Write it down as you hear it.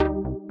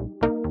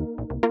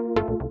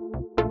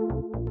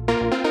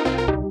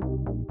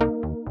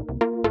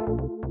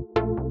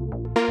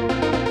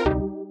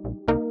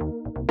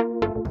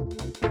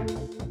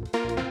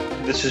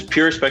this is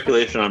pure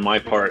speculation on my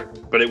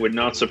part, but it would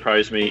not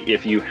surprise me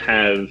if you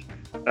have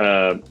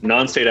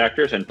non-state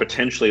actors and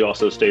potentially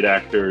also state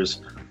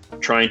actors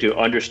trying to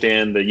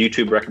understand the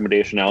YouTube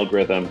recommendation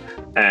algorithm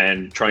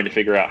and trying to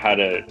figure out how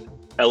to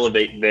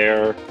elevate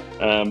their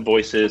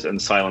voices and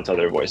silence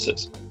other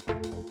voices.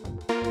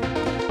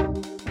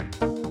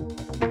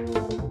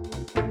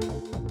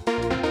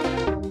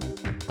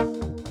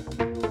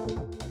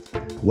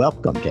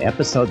 Welcome to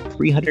episode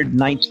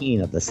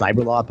 319 of the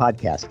Cyber Law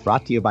Podcast,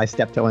 brought to you by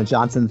Steptoe and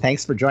Johnson.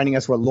 Thanks for joining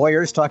us. We're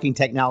lawyers talking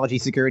technology,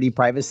 security,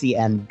 privacy,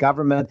 and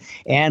government,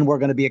 and we're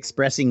going to be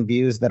expressing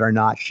views that are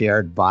not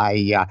shared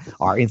by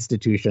our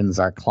institutions,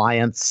 our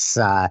clients,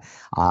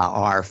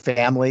 our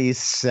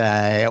families,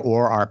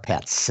 or our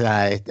pets.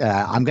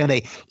 I'm going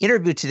to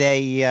interview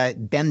today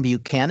Ben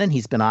Buchanan.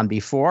 He's been on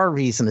before.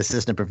 He's an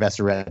assistant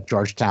professor at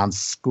Georgetown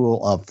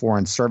School of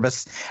Foreign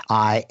Service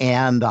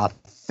and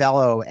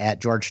fellow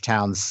at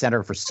Georgetown's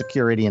Center for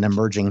Security and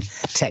Emerging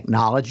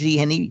Technology,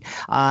 and he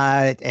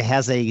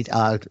has a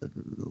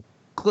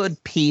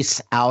good piece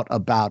out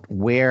about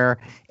where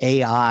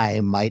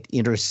AI might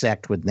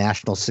intersect with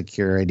national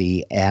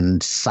security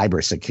and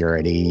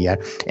cybersecurity,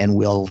 and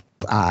we'll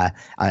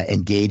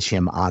engage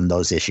him on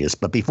those issues.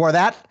 But before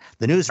that,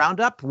 the news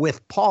roundup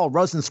with Paul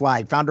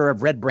Rosenzweig, founder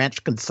of Red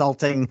Branch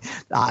Consulting,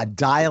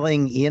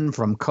 dialing in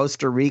from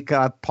Costa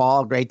Rica.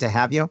 Paul, great to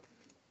have you.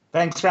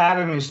 Thanks for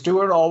having me,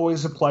 Stuart.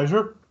 Always a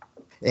pleasure.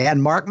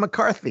 And Mark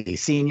McCarthy,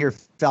 senior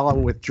fellow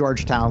with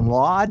Georgetown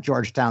Law,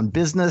 Georgetown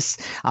Business,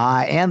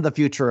 and the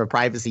Future of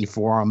Privacy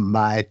Forum.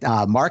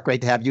 Mark,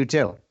 great to have you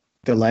too.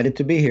 Delighted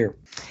to be here.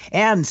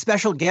 And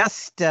special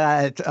guest,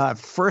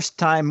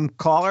 first-time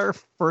caller,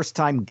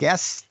 first-time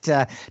guest,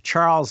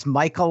 Charles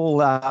Michael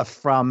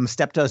from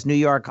Steptoe's New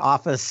York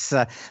office,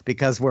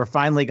 because we're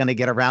finally going to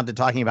get around to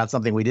talking about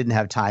something we didn't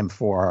have time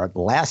for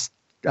last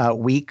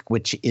week,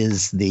 which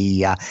is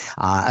the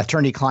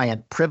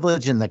attorney-client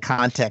privilege in the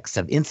context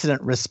of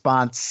incident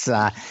response.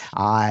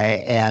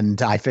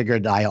 And I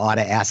figured I ought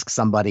to ask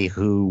somebody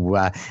who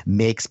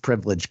makes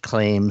privilege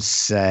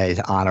claims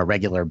on a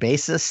regular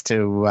basis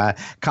to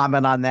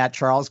comment on that.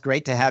 Charles,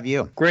 great to have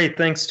you. Great.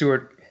 Thanks,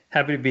 Stuart.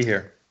 Happy to be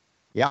here.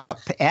 Yeah,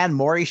 and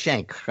Maury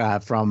Shenk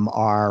from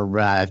our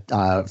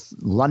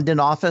London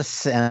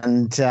office,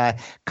 and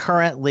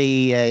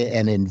currently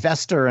an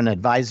investor and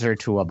advisor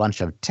to a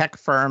bunch of tech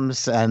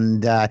firms.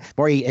 And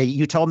Maury,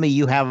 you told me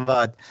you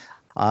have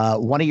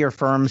one of your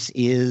firms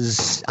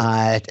is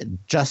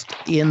just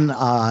in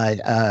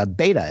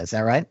beta. Is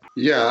that right?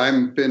 Yeah,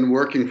 I've been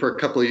working for a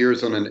couple of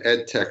years on an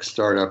ed tech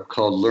startup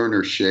called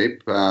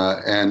LearnerShape,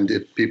 and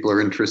if people are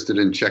interested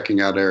in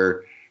checking out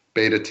our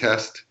beta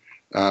test,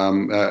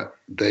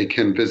 they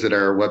can visit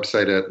our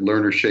website at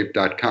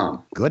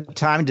learnershape.com. Good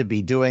time to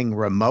be doing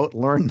remote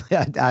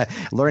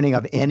learning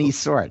of any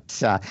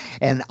sort.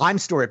 And I'm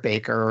Stuart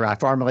Baker,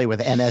 formerly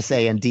with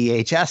NSA and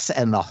DHS,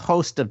 and the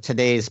host of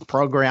today's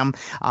program.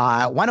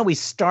 Why don't we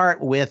start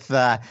with,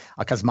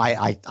 because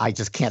I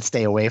just can't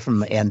stay away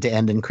from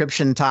end-to-end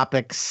encryption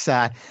topics.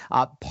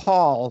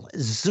 Paul,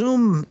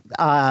 Zoom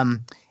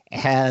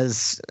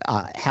has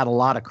had a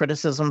lot of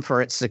criticism for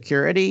its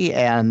security,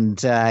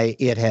 and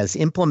it has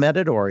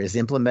implemented or is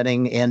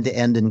implementing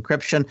end-to-end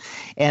encryption,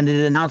 and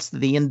it announced that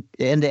the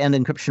end-to-end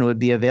encryption would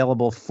be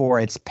available for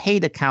its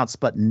paid accounts,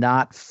 but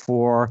not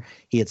for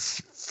its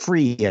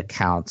free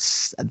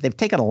accounts. They've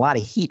taken a lot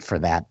of heat for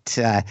that.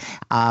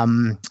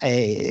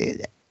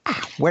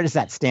 Where does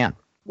that stand?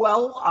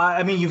 Well,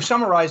 I mean, you've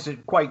summarized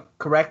it quite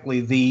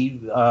correctly. The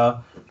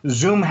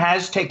Zoom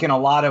has taken a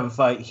lot of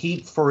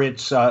heat for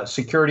its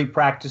security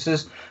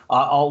practices.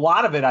 A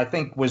lot of it, I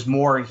think, was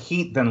more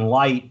heat than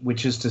light,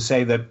 which is to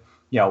say that,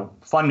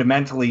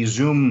 fundamentally,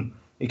 Zoom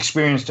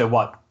experienced a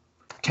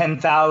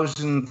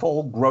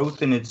 10,000-fold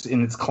growth in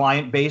its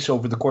client base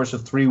over the course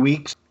of 3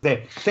 weeks. The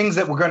things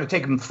that were going to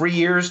take them 3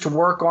 years to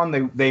work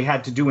on, they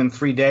had to do in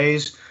 3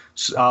 days.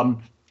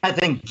 I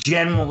think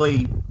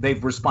generally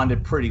they've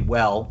responded pretty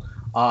well.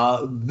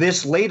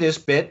 This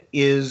latest bit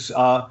is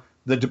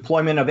the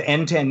deployment of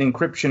end-to-end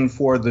encryption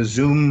for the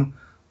Zoom,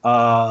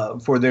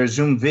 for their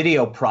Zoom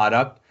video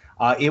product.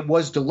 It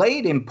was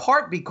delayed in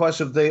part because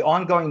of the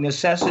ongoing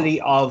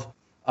necessity of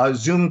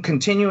Zoom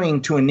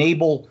continuing to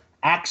enable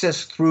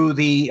access through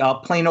the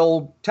plain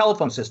old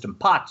telephone system,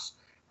 POTS,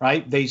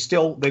 right?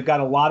 They've got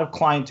a lot of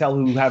clientele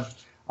who have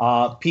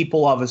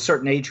people of a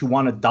certain age who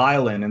want to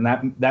dial in, and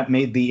that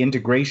made the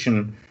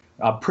integration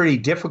pretty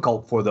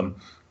difficult for them.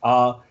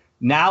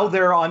 Now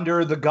they're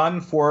under the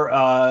gun for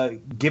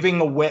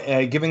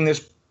giving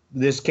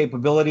this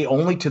capability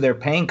only to their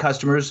paying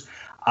customers.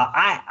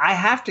 I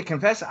have to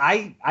confess,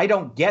 I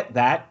don't get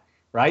that,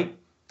 right?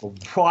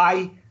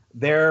 Why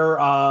they're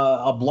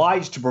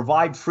obliged to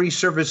provide free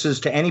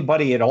services to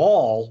anybody at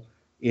all,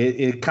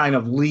 it kind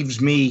of leaves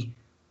me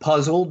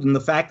puzzled. And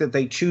the fact that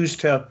they choose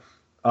to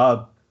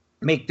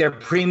make their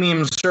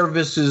premium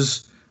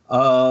services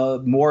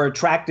more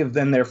attractive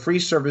than their free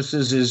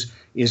services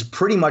is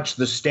pretty much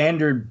the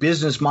standard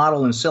business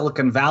model in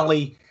Silicon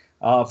Valley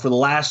for the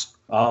last,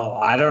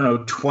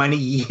 20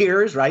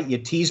 years, right? You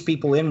tease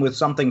people in with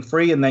something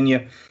free, and then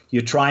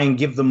you try and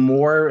give them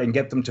more and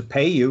get them to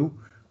pay you.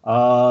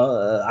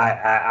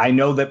 I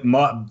know that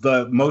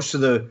most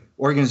of the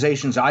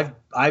organizations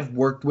I've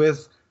worked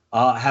with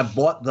have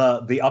bought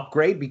the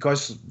upgrade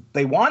because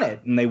they want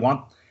it, and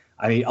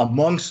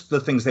amongst the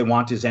things they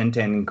want is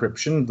end-to-end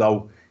encryption,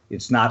 though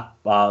it's not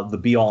the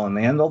be-all and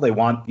the end-all. They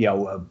want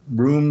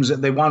rooms.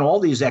 They want all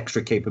these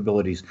extra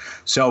capabilities.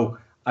 So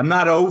I'm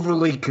not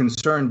overly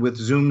concerned with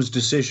Zoom's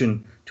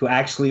decision to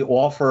actually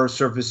offer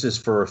services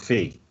for a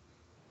fee.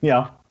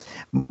 Yeah.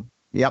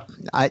 Yep.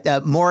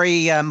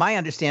 Maury, my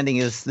understanding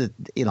is that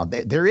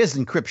there is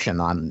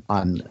encryption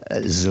on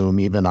Zoom,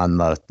 even on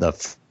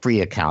the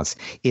free accounts.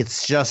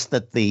 It's just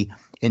that the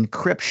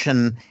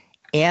encryption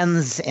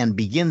ends and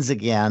begins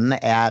again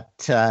at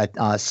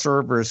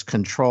servers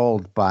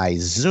controlled by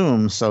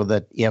Zoom, so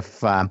that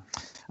if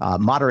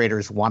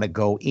moderators want to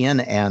go in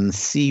and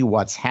see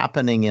what's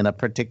happening in a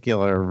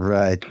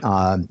particular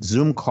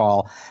Zoom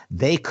call,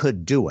 they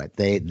could do it.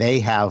 They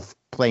have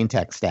plain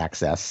text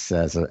access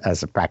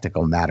as a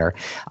practical matter,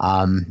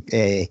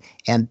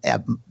 and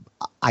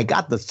I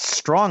got the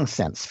strong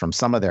sense from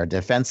some of their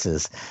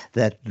defenses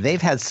that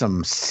they've had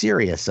some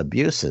serious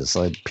abuses,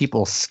 like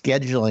people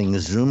scheduling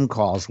Zoom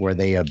calls where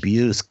they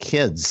abuse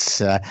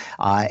kids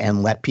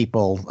and let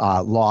people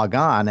log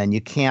on, and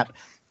you can't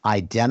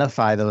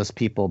identify those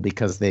people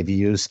because they've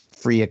used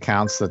free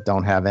accounts that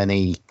don't have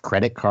any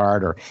credit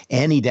card or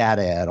any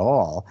data at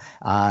all.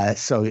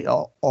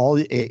 So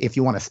if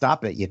you want to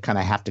stop it, you kind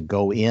of have to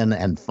go in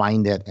and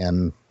find it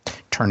and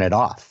turn it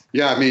off.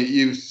 Yeah, I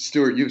mean,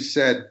 Stuart, you've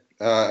said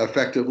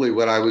effectively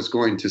what I was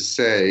going to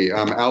say.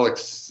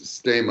 Alex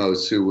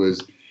Stamos, who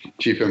was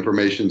Chief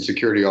Information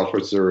Security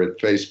Officer at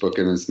Facebook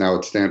and is now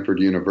at Stanford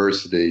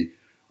University,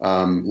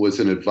 was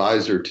an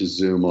advisor to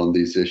Zoom on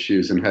these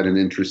issues and had an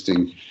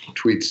interesting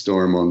tweet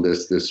storm on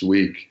this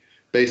week,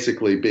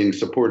 basically being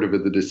supportive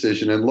of the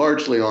decision and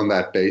largely on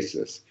that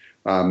basis,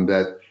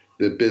 that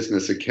the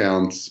business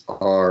accounts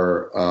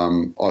are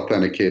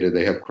authenticated,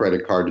 they have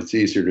credit cards, it's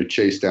easier to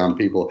chase down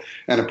people,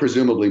 and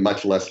presumably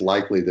much less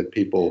likely that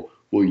people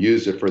will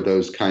use it for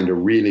those kind of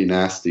really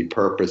nasty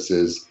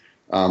purposes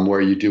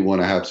where you do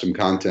want to have some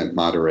content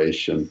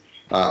moderation.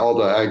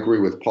 Although I agree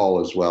with Paul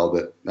as well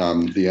that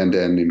the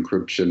end-to-end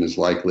encryption is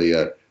likely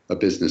a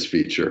business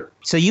feature.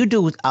 So you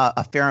do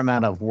a fair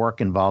amount of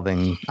work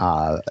involving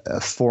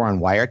foreign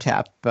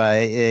wiretap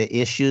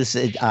issues.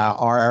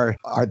 Are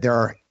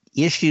there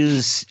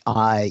issues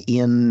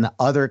in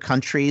other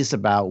countries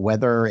about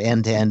whether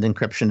end-to-end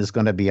encryption is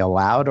going to be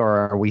allowed,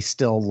 or are we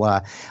still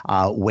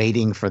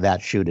waiting for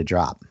that shoe to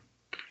drop?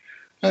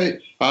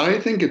 I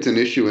think it's an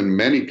issue in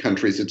many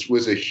countries. It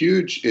was a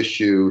huge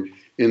issue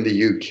in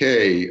the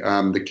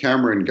UK. The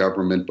Cameron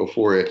government,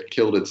 before it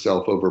killed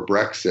itself over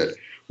Brexit,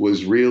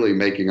 was really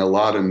making a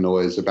lot of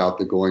noise about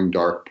the going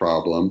dark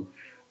problem.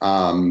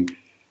 And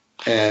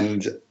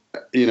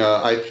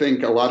I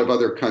think a lot of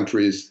other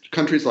countries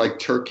like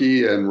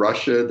Turkey and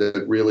Russia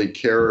that really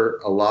care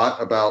a lot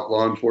about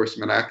law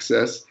enforcement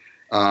access,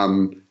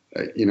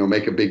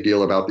 make a big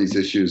deal about these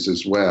issues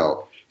as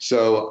well.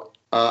 So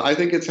I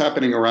think it's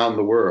happening around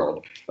the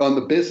world. On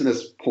the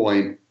business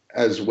point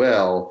as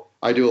well,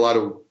 I do a lot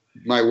of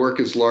my work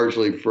is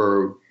largely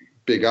for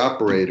big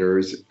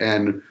operators,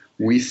 and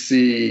we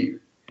see,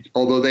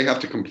 although they have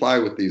to comply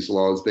with these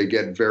laws, they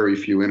get very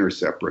few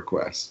intercept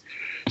requests.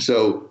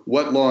 So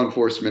what law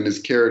enforcement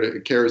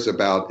cares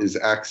about is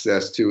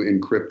access to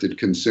encrypted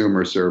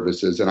consumer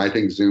services, and I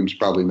think Zoom's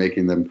probably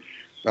making them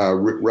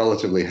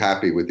relatively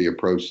happy with the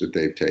approach that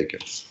they've taken.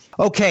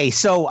 Okay,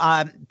 so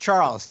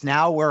Charles,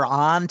 now we're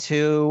on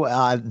to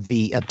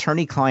the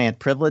attorney-client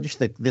privilege.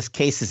 This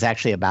case is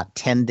actually about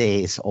 10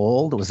 days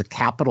old. It was a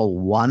Capital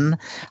One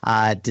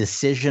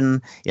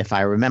decision. If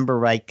I remember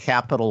right,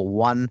 Capital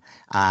One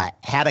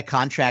had a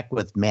contract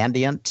with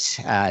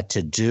Mandiant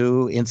to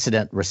do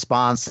incident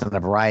response and a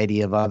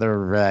variety of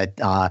other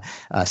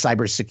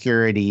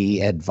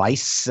cybersecurity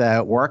advice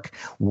work.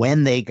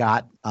 When they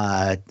got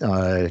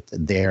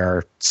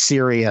their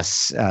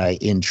serious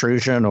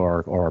intrusion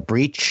or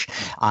breach,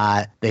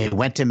 they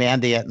went to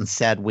Mandiant and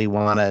said, we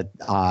want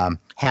to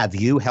have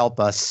you help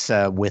us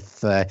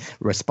with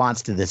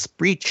response to this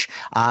breach,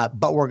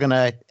 but we're going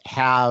to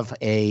have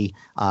a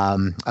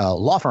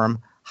law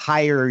firm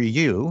hire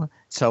you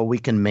so we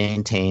can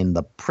maintain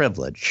the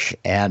privilege.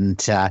 And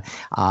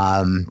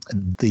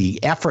the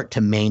effort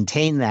to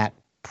maintain that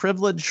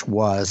privilege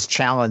was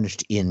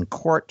challenged in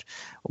court,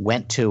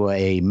 went to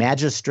a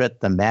magistrate.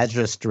 The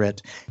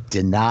magistrate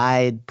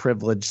denied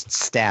privileged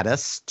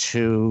status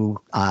to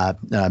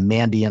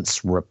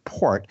Mandiant's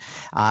report.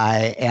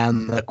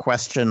 And the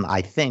question,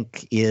 I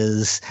think,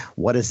 is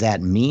what does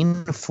that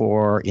mean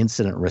for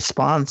incident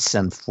response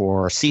and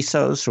for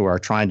CISOs who are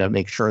trying to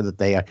make sure that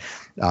they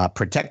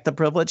protect the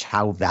privilege?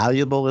 How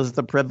valuable is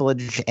the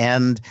privilege?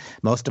 And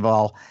most of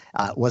all,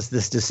 was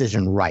this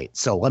decision right?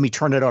 So let me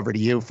turn it over to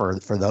you for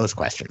those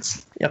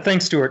questions. Yeah,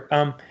 thanks, Stuart.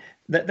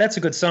 That's a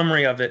good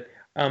summary of it.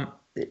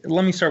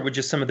 Let me start with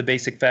just some of the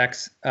basic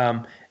facts.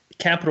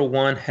 Capital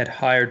One had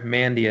hired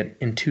Mandiant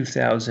in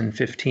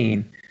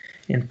 2015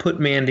 and put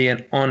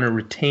Mandiant on a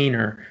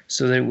retainer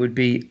so that it would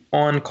be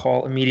on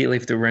call immediately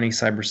if there were any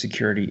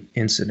cybersecurity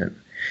incident.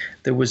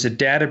 There was a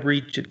data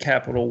breach at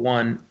Capital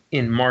One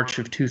in March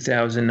of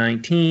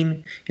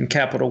 2019, and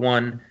Capital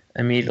One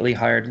immediately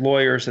hired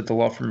lawyers at the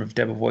law firm of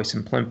Debevoise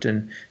and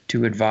Plimpton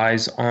to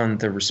advise on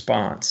the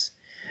response.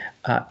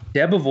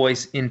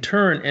 Debevoise, in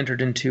turn,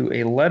 entered into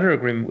a letter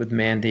agreement with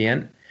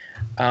Mandiant,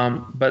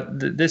 but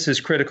this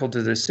is critical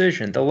to the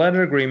decision. The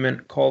letter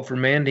agreement called for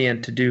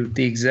Mandiant to do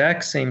the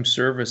exact same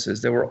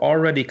services that were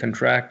already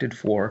contracted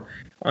for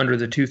under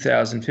the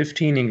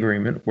 2015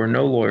 agreement, where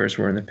no lawyers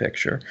were in the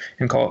picture,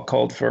 and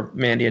called for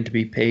Mandiant to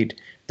be paid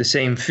the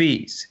same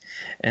fees.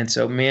 And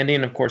so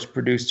Mandiant, of course,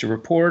 produced a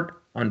report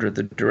under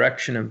the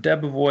direction of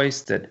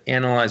Debevoise that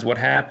analyzed what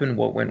happened,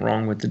 what went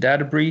wrong with the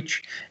data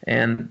breach,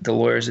 and the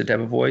lawyers at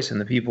Debevoise and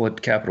the people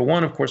at Capital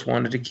One, of course,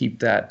 wanted to keep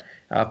that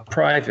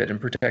private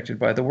and protected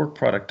by the work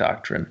product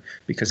doctrine,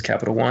 because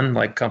Capital One,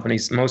 like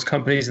most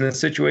companies in this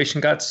situation,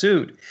 got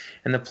sued.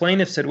 And the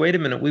plaintiff said, wait a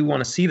minute, we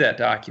want to see that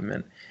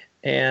document.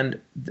 And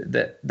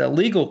the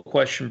legal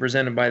question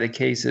presented by the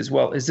case is,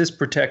 well, is this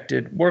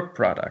protected work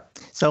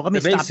product? So let me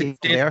stop you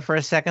there for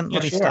a second.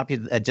 Let me stop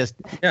you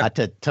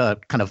to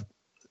kind of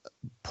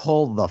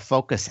pull the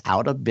focus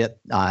out a bit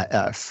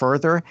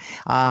further.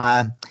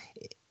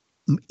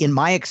 In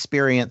my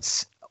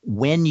experience,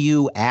 when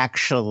you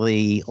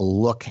actually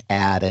look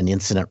at an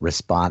incident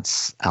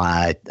response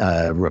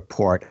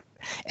report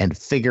and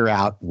figure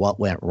out what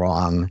went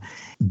wrong,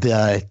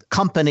 the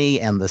company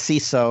and the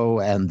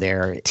CISO and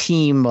their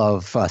team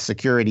of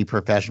security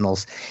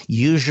professionals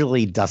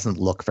usually doesn't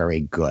look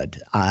very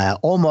good.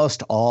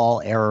 Almost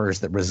all errors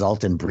that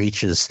result in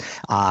breaches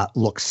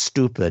look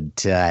stupid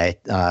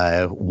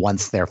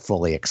once they're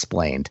fully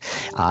explained.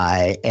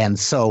 And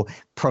so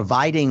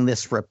providing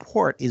this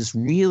report is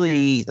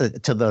really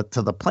to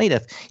the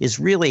plaintiff is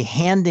really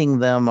handing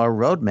them a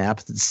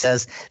roadmap that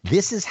says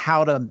this is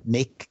how to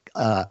make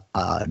a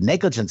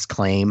negligence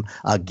claim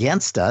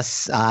against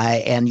us,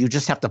 and you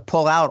just have to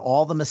pull out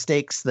all the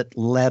mistakes that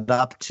led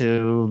up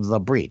to the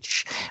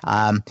breach.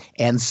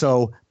 And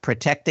so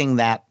protecting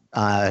that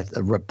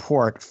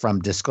report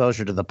from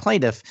disclosure to the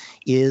plaintiff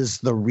is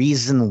the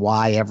reason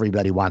why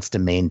everybody wants to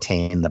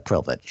maintain the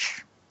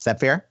privilege. Is that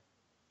fair?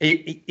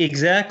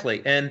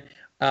 Exactly. And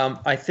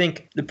I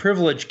think the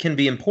privilege can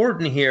be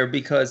important here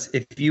because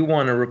if you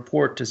want a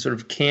report to sort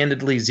of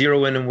candidly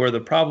zero in on where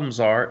the problems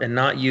are and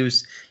not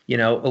use,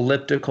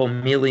 elliptical,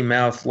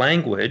 mealy-mouthed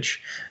language,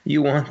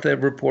 you want the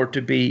report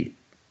to be,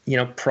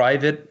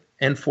 private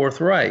and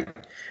forthright.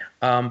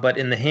 But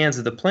in the hands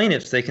of the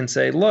plaintiffs, they can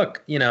say,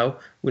 look,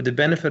 with the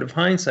benefit of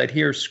hindsight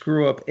here,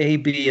 screw up A,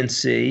 B, and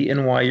C,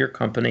 and why your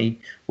company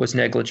was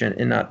negligent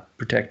in not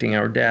protecting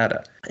our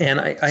data. And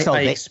I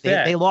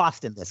expect they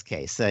lost in this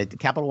case.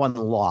 Capital One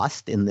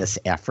lost in this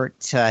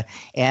effort,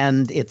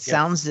 and it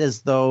sounds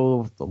as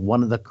though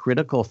one of the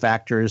critical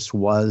factors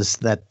was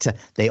that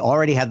they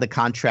already had the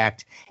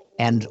contract,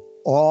 and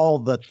all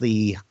that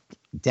the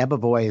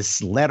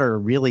Debevoise letter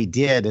really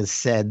did is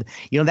said,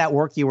 that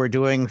work you were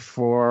doing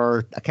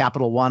for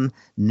Capital One,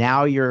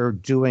 now you're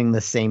doing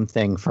the same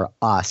thing for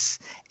us.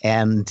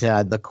 And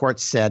the court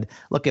said,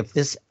 look, if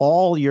this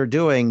all you're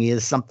doing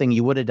is something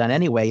you would have done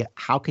anyway,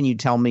 how can you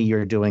tell me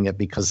you're doing it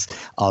because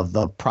of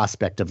the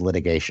prospect of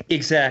litigation?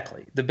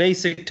 Exactly. The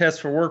basic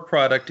test for work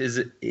product is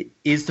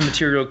the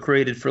material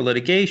created for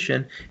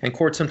litigation, and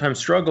courts sometimes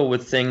struggle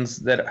with things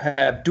that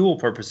have dual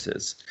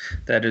purposes.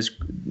 That is,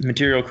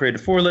 material created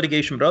for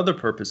litigation, but other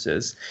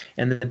purposes.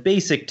 And the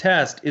basic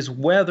test is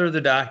whether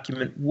the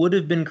document would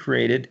have been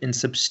created in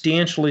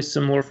substantially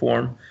similar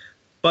form,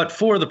 but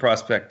for the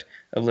prospect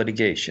of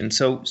litigation.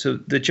 So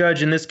the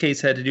judge in this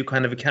case had to do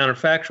kind of a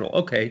counterfactual.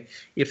 Okay,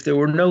 if there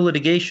were no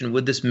litigation,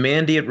 would this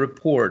Mandiant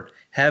report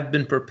have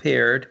been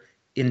prepared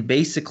in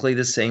basically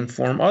the same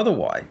form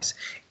otherwise?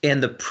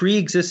 And the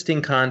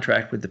pre-existing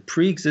contract with the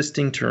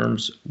pre-existing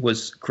terms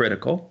was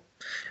critical.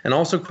 And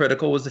also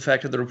critical was the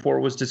fact that the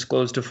report was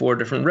disclosed to 4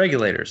 different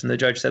regulators. And the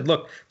judge said,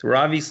 look, there were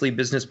obviously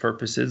business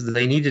purposes.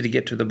 They needed to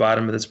get to the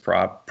bottom of this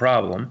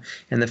problem.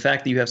 And the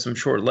fact that you have some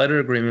short letter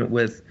agreement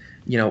with,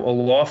 a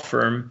law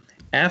firm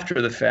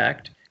after the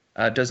fact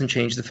doesn't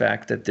change the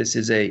fact that this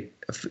is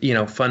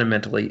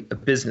fundamentally a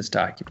business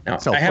document. Now,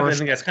 I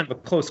think that's kind of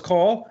a close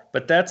call,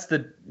 but that's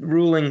the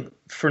ruling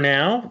for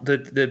now.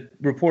 The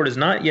report is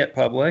not yet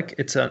public.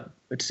 It's a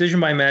decision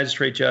by a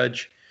magistrate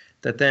judge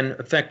that then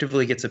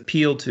effectively gets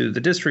appealed to the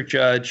district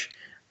judge,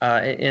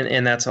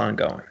 and that's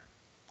ongoing.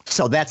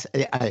 So that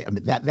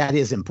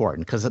is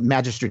important because a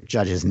magistrate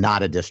judge is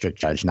not a district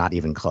judge, not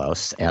even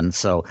close. And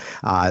so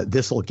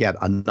this will get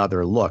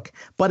another look.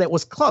 But it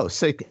was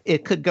close.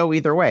 It could go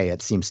either way,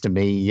 it seems to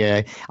me,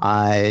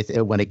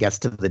 when it gets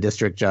to the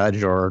district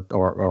judge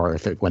or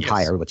if it went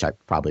higher, which I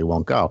probably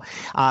won't go.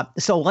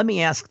 So let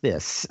me ask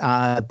this.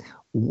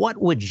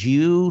 What would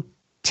you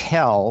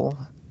tell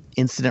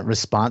incident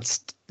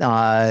response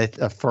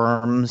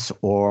firms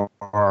or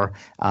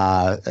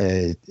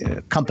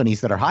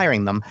companies that are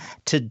hiring them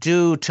to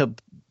do to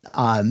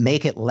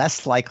make it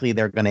less likely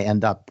they're going to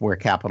end up where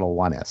Capital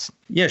One is?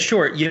 Yeah,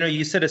 sure.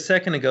 You said a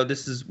second ago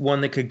this is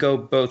one that could go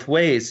both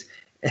ways.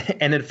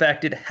 And in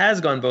fact, it has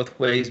gone both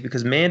ways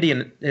because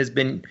Mandiant has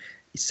been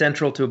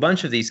central to a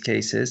bunch of these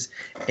cases.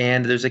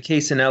 And there's a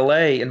case in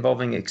LA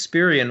involving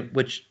Experian,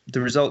 which the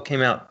result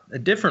came out a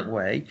different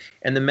way.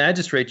 And the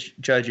magistrate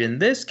judge in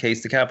this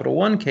case, the Capital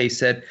One case,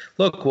 said,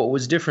 look, what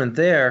was different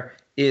there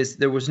is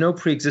there was no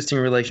pre-existing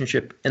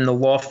relationship and the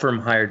law firm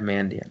hired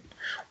Mandiant.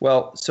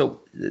 Well, so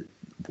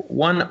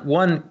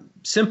one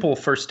simple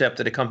first step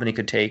that a company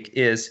could take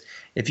is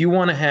if you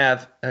want to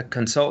have a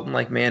consultant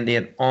like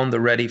Mandiant on the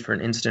ready for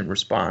an instant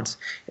response,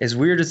 as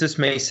weird as this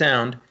may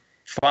sound,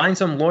 find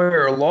some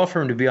lawyer or law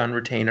firm to be on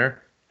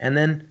retainer and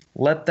then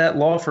let that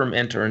law firm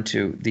enter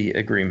into the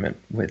agreement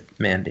with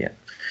Mandiant.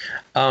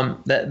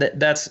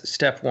 That's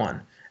step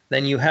one.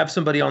 Then you have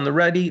somebody on the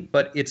ready,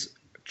 but it's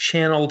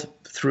channeled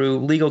through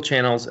legal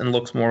channels and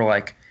looks more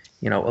like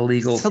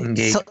illegal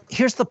engagement. So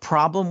here's the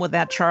problem with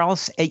that,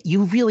 Charles.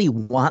 You really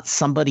want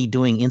somebody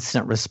doing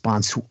incident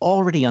response who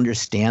already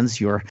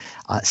understands your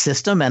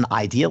system and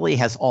ideally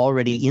has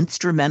already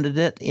instrumented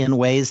it in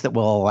ways that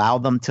will allow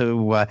them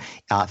to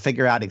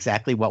figure out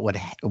exactly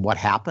what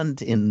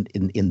happened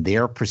in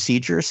their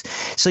procedures.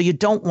 So you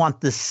don't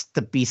want this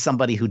to be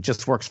somebody who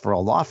just works for a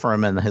law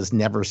firm and has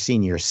never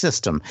seen your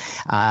system.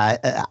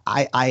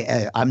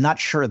 I'm not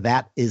sure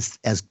that is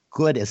as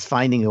good as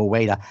finding a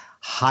way to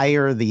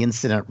hire the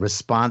incident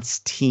response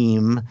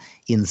team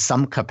in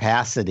some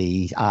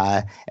capacity.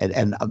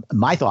 And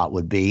my thought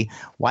would be,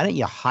 why don't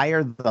you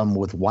hire them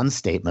with one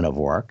statement of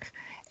work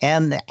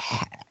and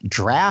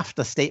draft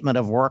a statement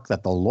of work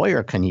that the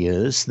lawyer can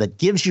use that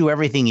gives you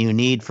everything you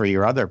need for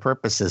your other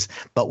purposes,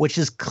 but which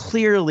is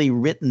clearly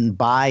written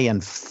by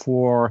and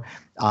for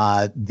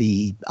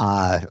the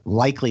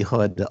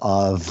likelihood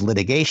of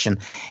litigation,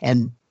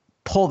 and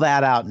pull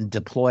that out and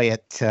deploy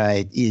it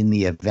in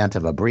the event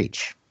of a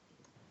breach.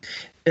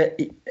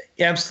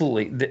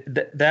 Absolutely.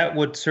 That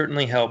would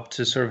certainly help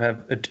to sort of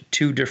have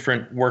two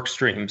different work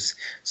streams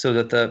so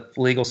that the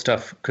legal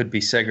stuff could be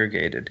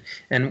segregated.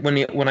 And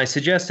when I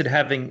suggested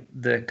having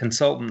the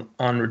consultant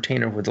on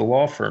retainer with the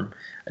law firm,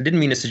 I didn't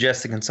mean to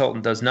suggest the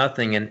consultant does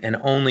nothing and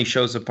only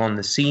shows up on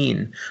the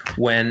scene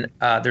when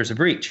there's a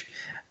breach.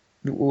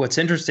 What's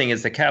interesting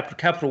is that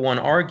Capital One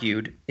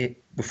argued it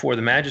before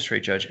the magistrate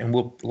judge and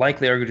will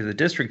likely argue to the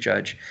district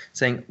judge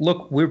saying,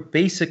 look, we're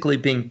basically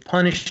being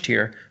punished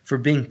here for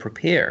being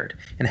prepared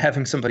and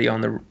having somebody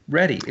on the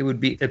ready. It would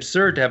be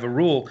absurd to have a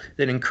rule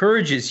that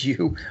encourages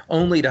you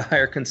only to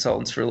hire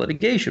consultants for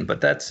litigation.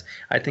 But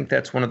I think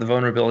that's one of the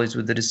vulnerabilities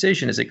with the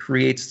decision is it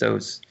creates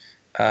those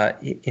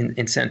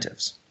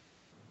incentives.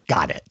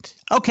 Got it.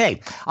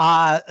 Okay.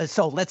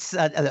 So let's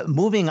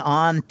moving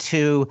on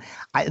to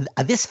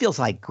this feels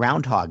like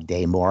Groundhog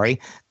Day, Maury.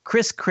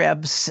 Chris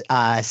Krebs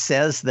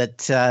says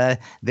that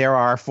there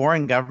are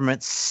foreign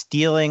governments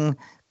stealing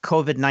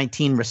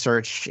COVID-19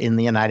 research in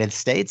the United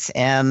States,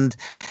 and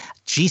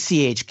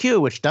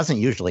GCHQ, which doesn't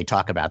usually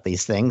talk about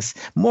these things,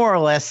 more or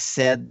less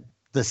said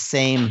the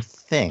same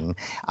thing.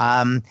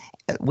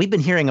 We've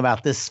been hearing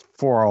about this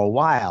for a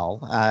while.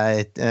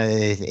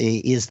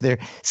 Is there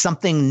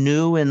something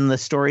new in the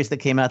stories that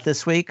came out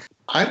this week?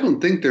 I don't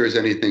think there's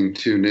anything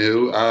too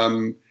new.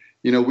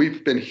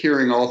 We've been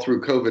hearing all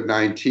through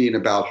COVID-19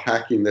 about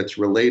hacking that's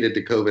related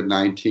to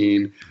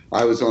COVID-19.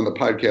 I was on the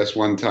podcast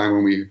one time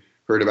when we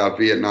heard about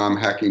Vietnam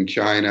hacking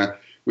China.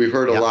 We've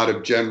heard a lot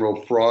of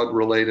general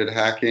fraud-related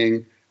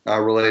hacking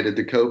related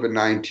to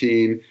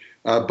COVID-19.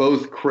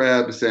 Both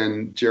Krebs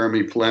and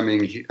Jeremy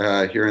Fleming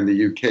here in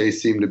the UK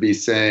seem to be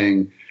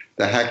saying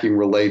the hacking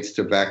relates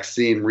to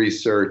vaccine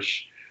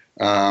research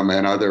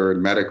and other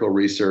medical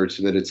research,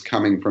 that it's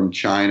coming from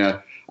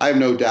China. I have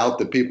no doubt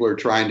that people are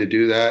trying to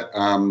do that,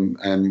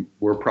 and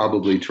we're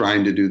probably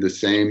trying to do the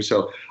same.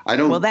 So I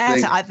don't. Well,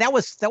 that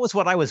was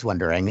what I was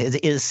wondering.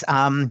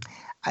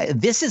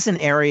 This is an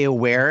area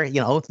where,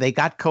 they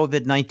got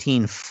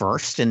COVID-19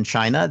 first in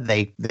China.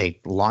 They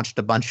launched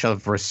a bunch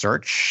of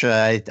research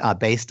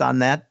based on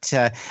that.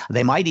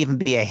 They might even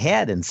be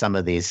ahead in some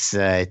of these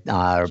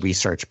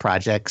research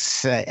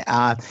projects.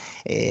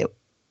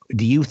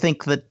 Do you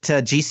think that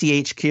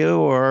GCHQ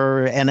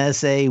or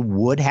NSA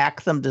would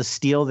hack them to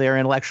steal their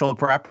intellectual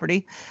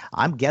property?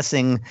 I'm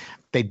guessing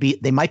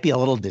they might be a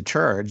little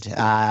deterred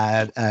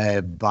by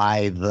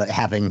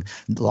having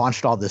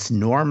launched all this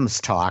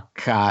norms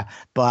talk.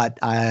 But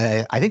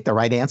I think the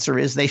right answer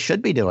is they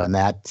should be doing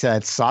that.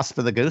 It's sauce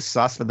for the goose,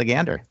 sauce for the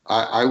gander.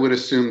 I would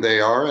assume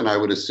they are, and I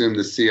would assume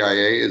the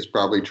CIA is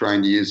probably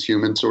trying to use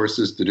human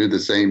sources to do the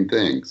same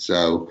thing.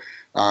 So.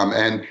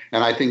 And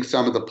I think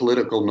some of the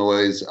political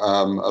noise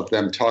of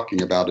them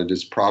talking about it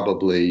is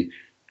probably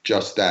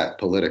just that,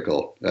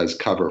 political, as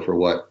cover for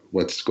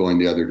what's going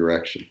the other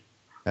direction.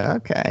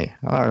 Okay.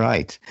 All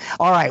right.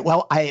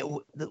 Well,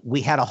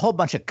 we had a whole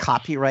bunch of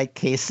copyright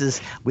cases.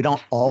 We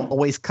don't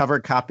always cover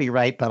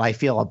copyright, but I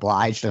feel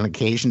obliged on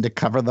occasion to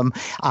cover them.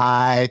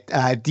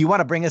 Do you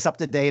want to bring us up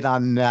to date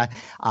on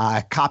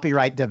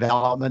copyright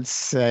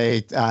developments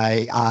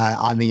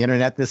on the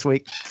internet this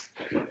week?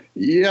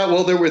 Yeah,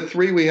 well, there were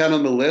three we had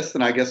on the list,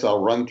 and I guess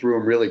I'll run through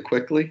them really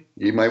quickly.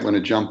 You might want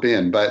to jump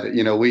in, but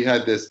we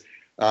had this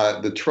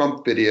the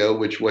Trump video,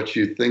 which what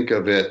you think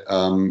of it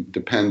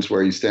depends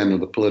where you stand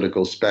on the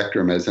political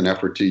spectrum, as an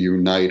effort to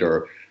unite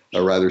or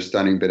a rather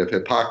stunning bit of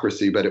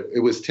hypocrisy. But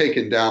it was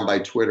taken down by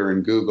Twitter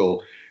and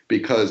Google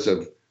because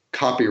of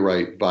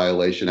copyright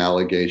violation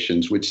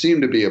allegations, which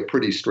seem to be a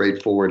pretty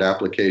straightforward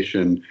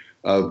application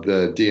of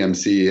the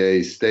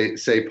DMCA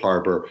safe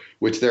harbor,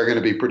 which they're going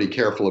to be pretty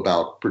careful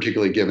about,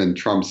 particularly given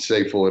Trump's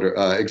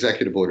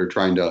executive order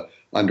trying to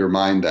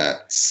undermine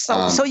that.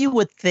 So you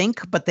would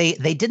think, but they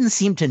didn't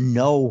seem to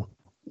know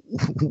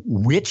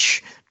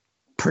which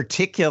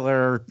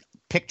particular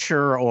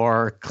picture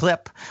or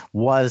clip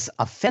was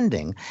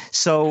offending.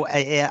 So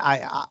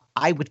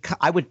I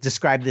would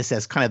describe this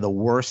as kind of the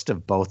worst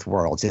of both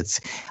worlds. It's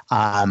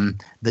the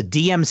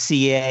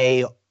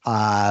DMCA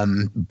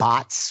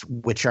bots,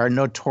 which are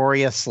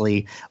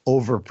notoriously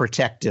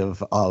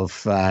overprotective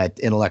of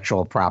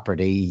intellectual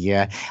property,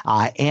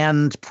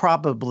 and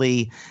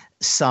probably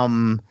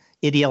some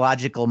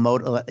ideologically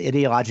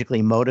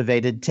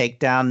motivated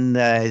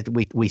takedown.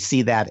 We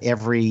see that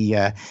every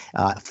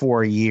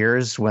 4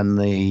 years when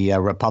the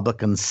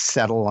Republicans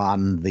settle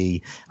on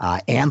the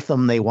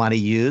anthem they want to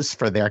use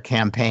for their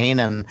campaign,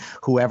 and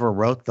whoever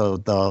wrote the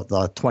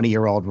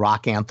 20-year-old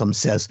rock anthem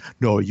says,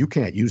 "No, you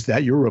can't use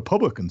that. You're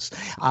Republicans."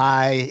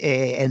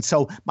 And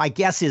so my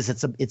guess is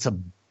it's a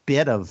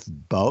bit of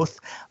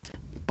both,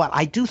 but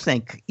I do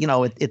think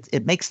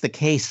it makes the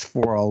case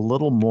for a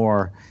little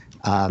more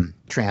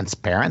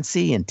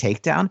transparency and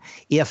takedown.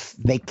 If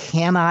they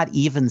cannot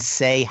even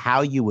say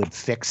how you would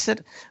fix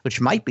it, which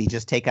might be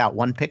just take out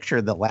one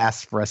picture that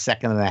lasts for a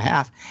second and a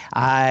half,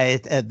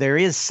 there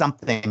is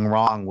something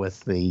wrong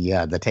with the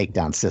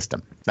takedown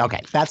system. Okay,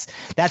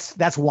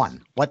 that's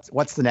one.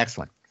 What's the next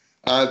one?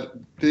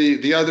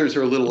 The others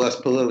are a little less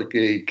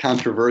politically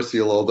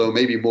controversial, although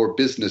maybe more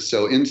business.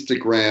 So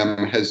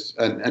Instagram has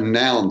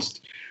announced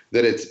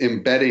that it's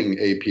embedding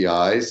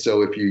APIs.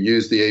 So if you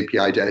use the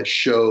API to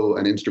show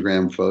an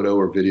Instagram photo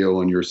or video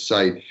on your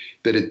site,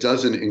 that it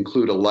doesn't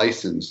include a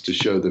license to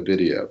show the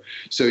video.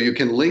 So you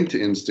can link to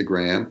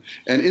Instagram,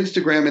 and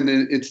Instagram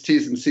in its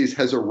T's and C's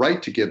has a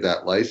right to give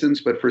that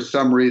license, but for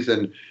some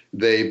reason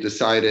they've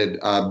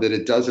decided that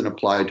it doesn't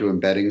apply to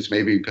embeddings,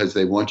 maybe because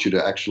they want you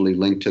to actually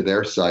link to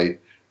their site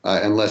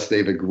unless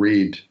they've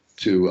agreed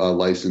to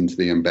license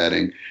the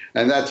embedding.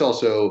 And that's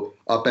also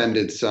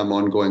upended some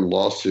ongoing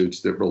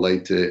lawsuits that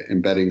relate to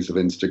embeddings of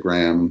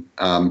Instagram,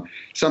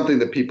 something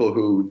that people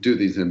who do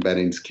these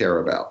embeddings care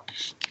about.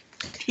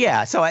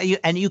 Yeah. So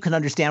you can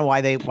understand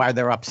why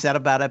they're upset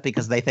about it,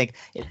 because they think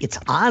it's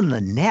on the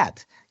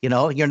net.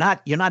 You're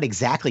not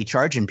exactly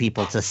charging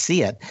people to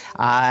see it.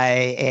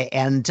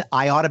 And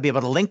I ought to be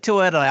able to link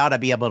to it. I ought to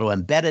be able to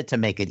embed it to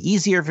make it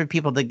easier for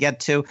people to get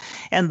to.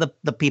 And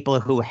the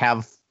people who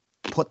have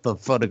put the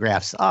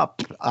photographs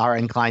up are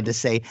inclined to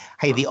say,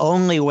 hey, the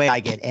only way I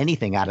get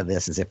anything out of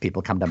this is if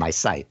people come to my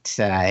site.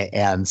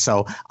 And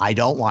so I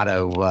don't want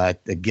to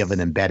give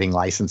an embedding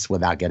license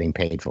without getting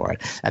paid for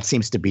it. That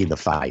seems to be the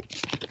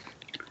fight.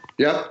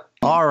 Yep.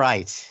 All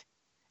right.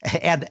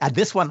 And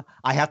this one,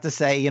 I have to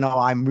say,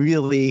 I'm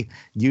really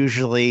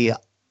usually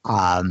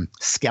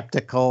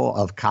skeptical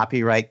of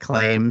copyright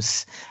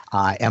claims.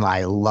 And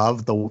I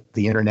love the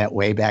Internet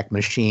Wayback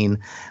Machine.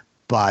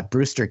 But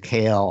Brewster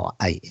Kahle,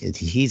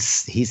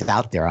 he's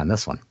out there on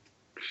this one.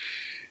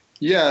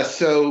 Yeah.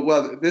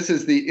 So, this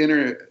is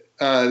the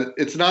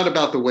it's not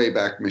about the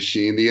Wayback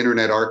Machine. The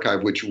Internet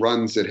Archive, which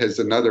runs it, has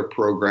another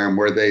program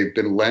where they've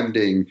been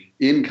lending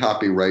in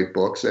copyright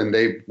books, and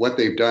what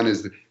they've done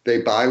is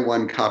they buy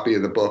one copy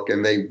of the book,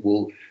 and they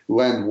will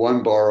lend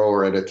one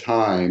borrower at a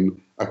time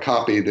a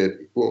copy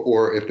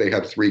or if they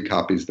have 3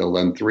 copies, they'll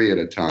lend 3 at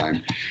a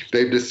time.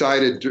 They've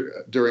decided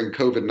during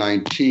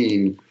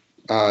COVID-19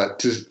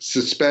 to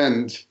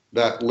suspend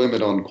that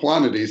limit on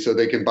quantity, so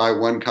they can buy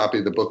one copy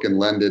of the book and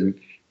lend in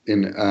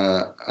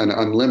an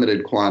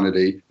unlimited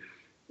quantity.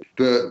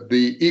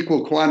 The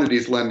equal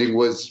quantities lending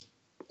was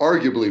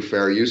arguably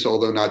fair use,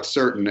 although not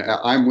certain.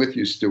 I'm with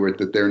you, Stuart,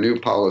 that their new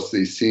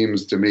policy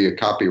seems to me a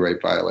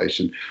copyright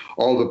violation.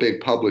 All the big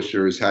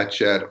publishers,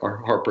 Hachette,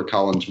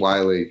 HarperCollins,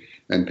 Wiley,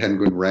 and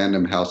Penguin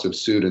Random House have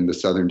sued in the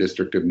Southern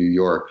District of New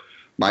York.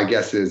 My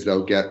guess is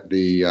they'll get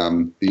the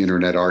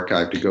Internet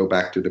Archive to go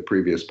back to the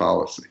previous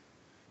policy.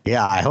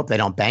 Yeah, I hope they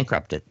don't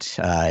bankrupt it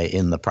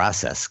in the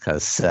process,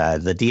 because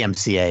the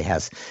DMCA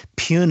has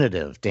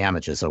punitive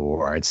damages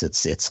awards.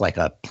 It's like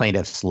a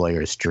plaintiff's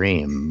lawyer's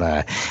dream,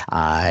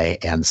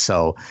 and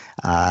so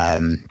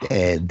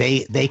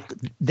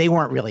they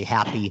weren't really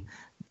happy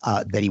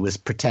that he was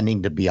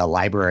pretending to be a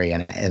library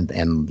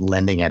and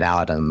lending it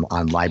out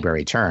on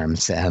library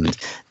terms, and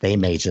they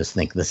may just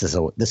think this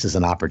is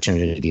an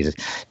opportunity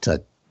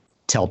to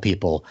tell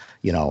people,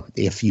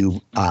 if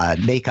you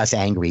make us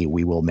angry,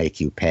 we will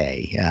make you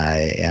pay,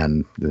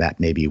 and that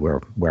may be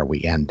where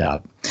we end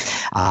up.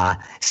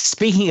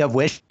 Speaking of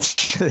which,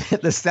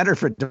 the Center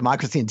for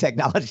Democracy and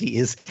Technology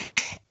is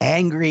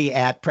angry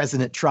at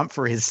President Trump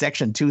for his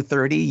Section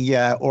 230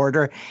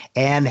 order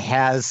and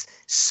has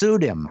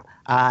sued him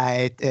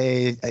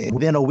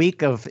within a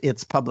week of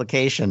its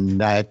publication.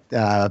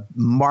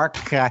 Mark,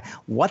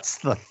 what's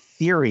the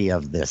theory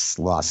of this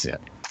lawsuit?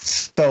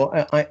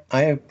 So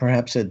I have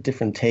perhaps a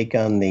different take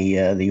on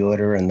the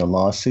order and the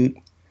lawsuit.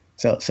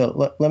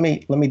 So let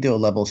me do a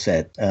level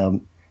set.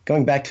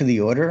 Going back to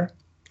the order,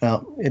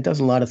 it does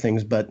a lot of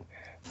things, but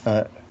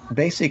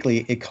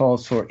basically it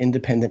calls for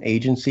independent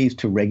agencies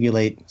to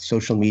regulate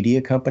social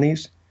media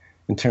companies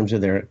in terms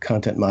of their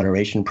content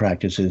moderation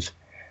practices,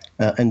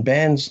 and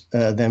bans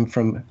them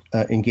from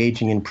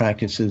engaging in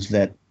practices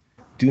that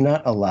do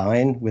not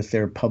align with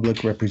their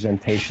public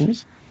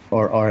representations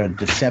or are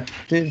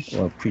deceptive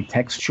or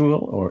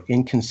pretextual or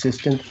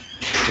inconsistent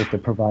with the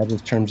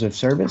provider's terms of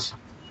service,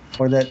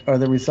 or that are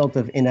the result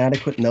of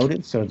inadequate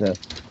notice or the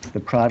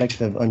product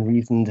of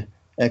unreasoned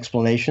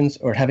explanations,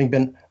 or having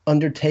been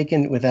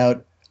undertaken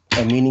without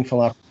a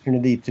meaningful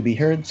opportunity to be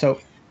heard. So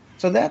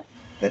that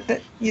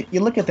you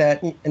look at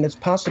that, and it's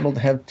possible to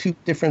have two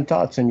different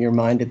thoughts in your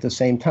mind at the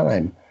same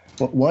time.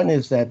 One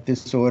is that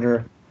this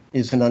order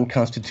is an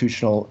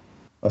unconstitutional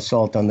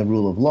assault on the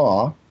rule of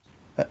law.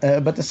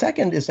 But the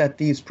second is that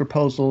these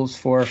proposals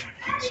for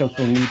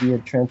social media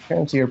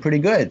transparency are pretty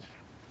good.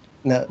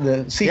 Now,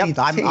 the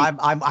CDT, yep,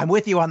 I'm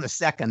with you on the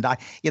second.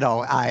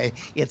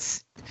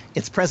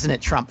 It's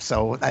President Trump,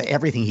 so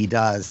everything he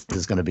does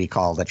is going to be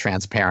called a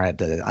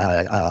transparent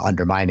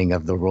undermining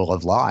of the rule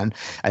of law,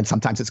 and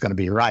sometimes it's going to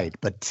be right.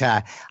 But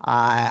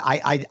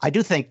I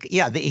do think,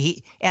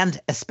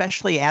 and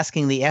especially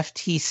asking the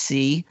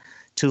FTC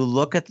to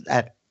look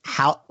at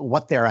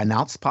what their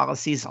announced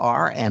policies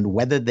are and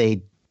whether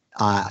they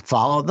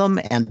follow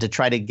them, and to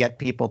try to get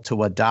people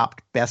to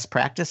adopt best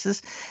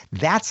practices.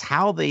 That's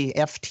how the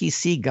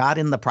FTC got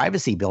in the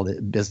privacy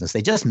business.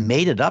 They just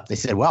made it up. They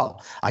said,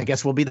 well, I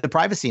guess we'll be the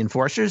privacy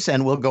enforcers,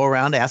 and we'll go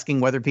around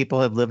asking whether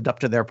people have lived up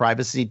to their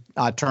privacy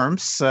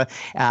terms.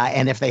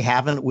 And if they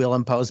haven't, we'll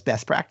impose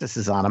best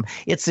practices on them.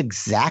 It's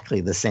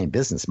exactly the same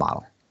business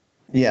model.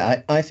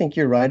 Yeah, I think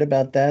you're right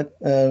about that,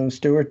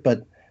 Stuart.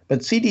 But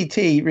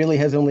CDT really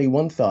has only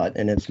one thought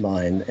in its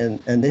mind,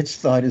 and its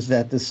thought is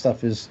that this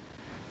stuff is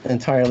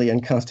entirely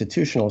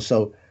unconstitutional.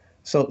 So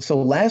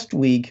last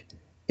week,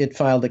 it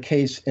filed a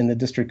case in the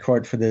district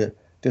court for the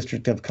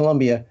District of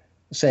Columbia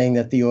saying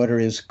that the order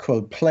is,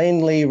 quote,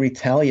 plainly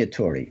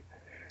retaliatory.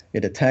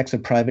 It attacks a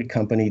private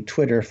company,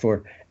 Twitter,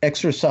 for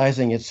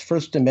exercising its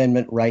First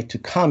Amendment right to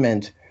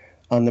comment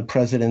on the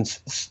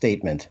president's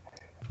statement.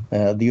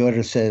 The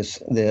order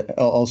says that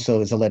also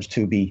is alleged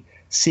to be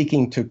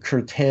seeking to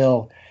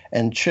curtail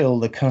and chill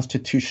the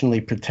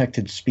constitutionally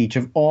protected speech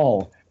of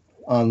all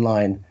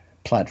online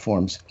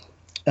platforms.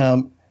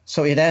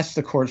 So it asks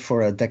the court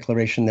for a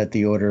declaration that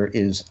the order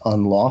is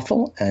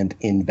unlawful and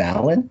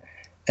invalid,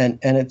 and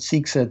it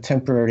seeks a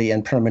temporary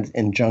and permanent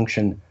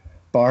injunction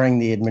barring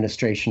the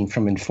administration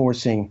from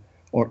enforcing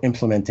or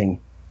implementing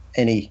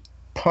any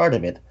part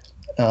of it.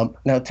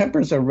 Now,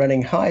 tempers are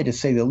running high, to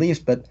say the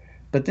least, but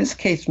this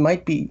case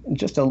might be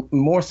just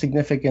more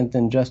significant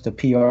than just a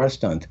PR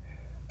stunt.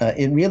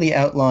 It really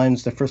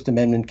outlines the First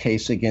Amendment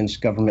case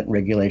against government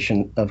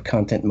regulation of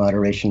content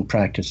moderation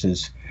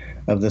practices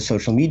of the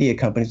social media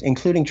companies,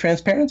 including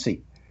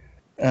transparency.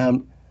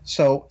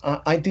 So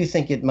I do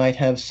think it might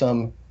have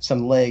some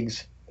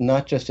legs,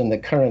 not just in the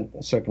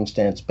current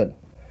circumstance, but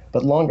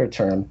longer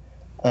term.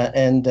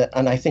 And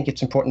I think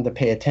it's important to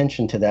pay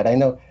attention to that. I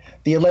know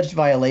the alleged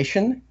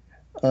violation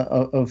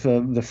of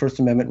the First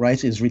Amendment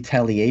rights is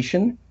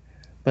retaliation,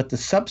 but the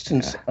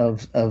substance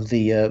of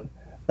the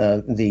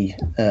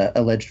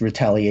alleged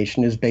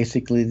retaliation is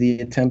basically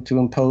the attempt to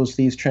impose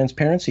these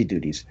transparency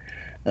duties.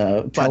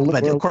 But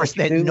of course,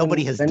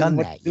 nobody has done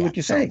that yet. Do what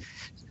you say.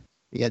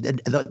 Yeah,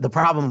 the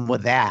problem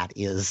with that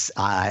is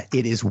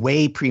it is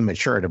way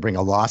premature to bring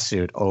a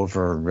lawsuit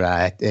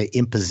over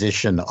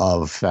imposition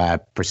of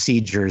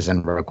procedures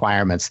and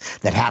requirements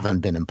that haven't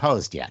been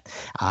imposed yet.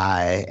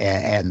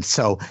 And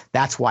so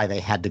that's why they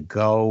had to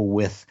go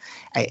with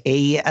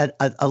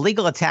a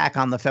legal attack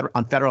on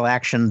federal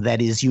action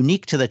that is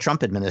unique to the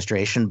Trump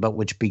administration, but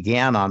which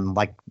began on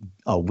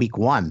week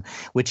one,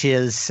 which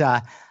is,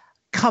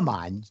 come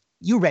on.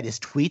 You read his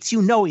tweets. You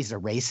know he's a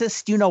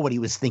racist. You know what he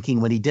was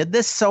thinking when he did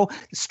this. So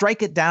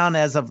strike it down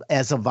as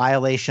a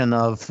violation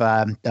of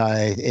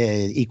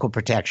equal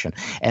protection.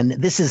 And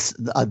this is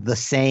the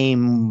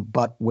same,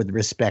 but with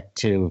respect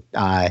to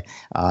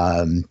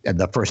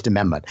the First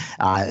Amendment.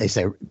 They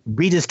say,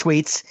 read his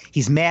tweets.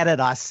 He's mad at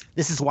us.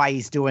 This is why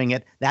he's doing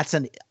it. That's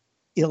an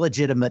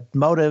illegitimate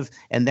motive,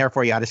 and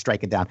therefore you ought to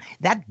strike it down.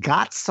 That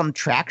got some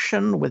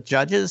traction with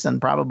judges, and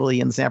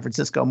probably in San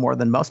Francisco more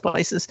than most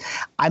places.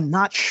 I'm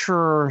not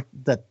sure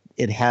that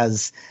it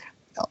has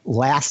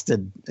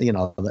lasted,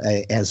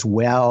 as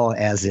well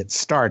as it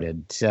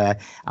started.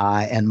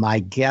 And my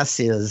guess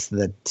is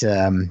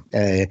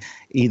that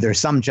either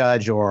some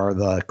judge or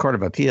the Court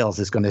of Appeals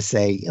is going to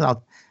say,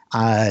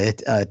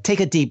 take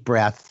a deep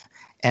breath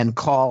and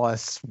call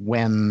us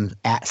when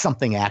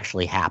something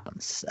actually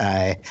happens.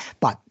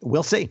 But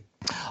we'll see.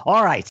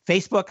 All right.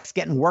 Facebook's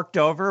getting worked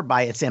over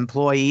by its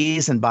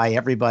employees and by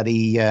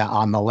everybody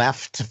on the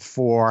left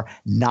for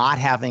not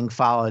having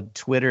followed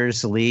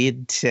Twitter's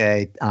lead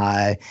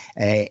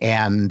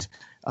and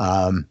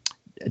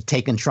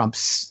taken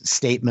Trump's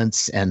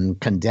statements and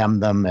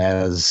condemned them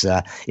as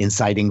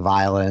inciting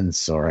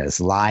violence or as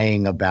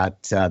lying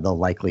about the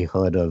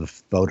likelihood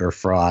of voter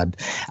fraud.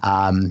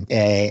 And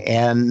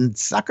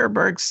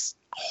Zuckerberg's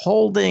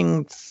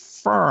holding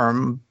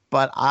firm,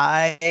 but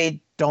I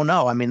don't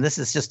know. I mean, this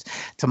is just,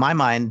 to my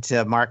mind,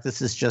 Mark,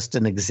 this is just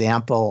an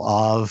example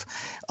of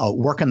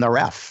working the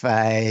ref,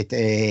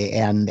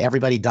 and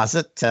everybody does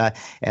it.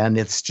 And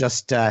it's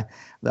just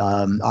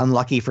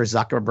unlucky for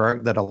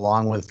Zuckerberg that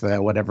along with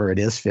whatever it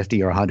is,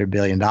 $50 or $100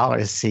 billion,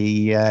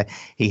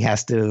 he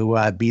has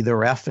to be the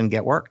ref and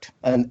get worked.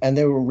 And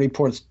there were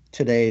reports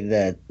today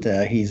that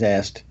he's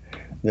asked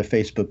the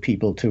Facebook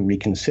people to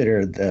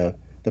reconsider the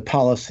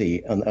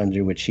policy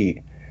under which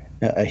he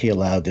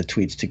allowed the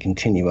tweets to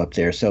continue up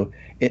there. So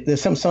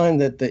there's some sign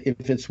that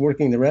if it's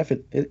working the ref,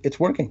 it's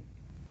working.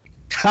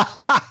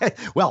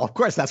 Well, of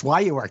course, that's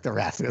why you work the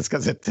ref. It's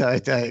because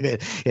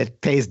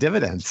it pays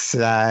dividends.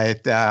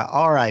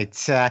 All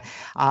right.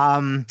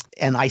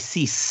 And I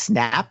see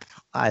Snap,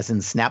 as in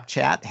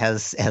Snapchat,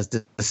 has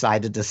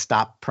decided to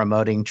stop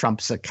promoting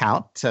Trump's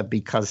account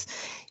because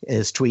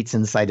his tweets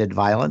incited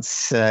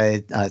violence.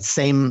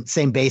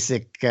 Same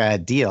basic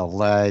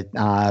deal.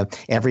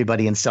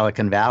 Everybody in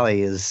Silicon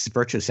Valley is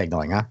virtue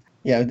signaling, huh?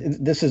 Yeah,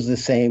 this is the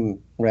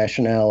same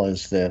rationale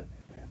as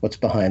what's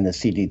behind the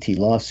CDT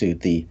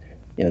lawsuit. The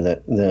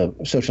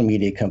social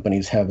media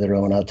companies have their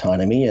own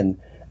autonomy and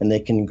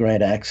they can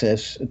grant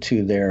access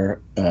to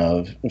their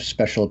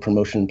special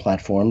promotion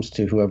platforms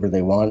to whoever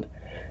they want,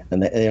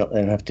 and they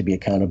don't have to be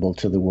accountable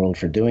to the world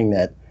for doing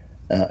that.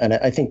 And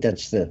I think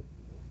that's the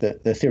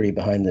theory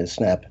behind the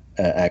Snap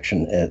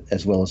action,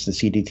 as well as the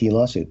CDT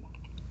lawsuit.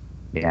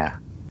 Yeah.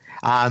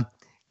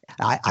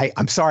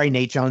 I'm sorry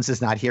Nate Jones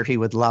is not here. He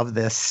would love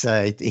this.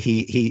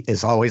 He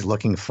is always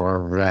looking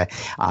for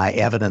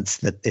evidence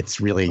that it's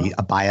really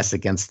a bias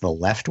against the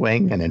left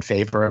wing and in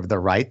favor of the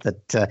right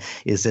that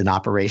is in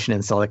operation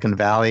in Silicon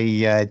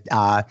Valley.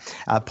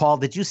 Paul,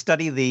 did you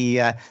study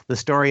the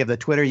story of the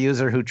Twitter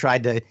user who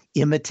tried to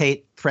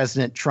imitate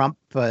President Trump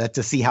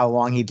to see how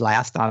long he'd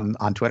last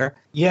on Twitter?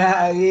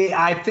 Yeah,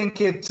 I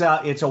think it's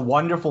a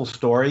wonderful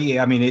story.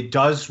 I mean, it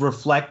does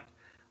reflect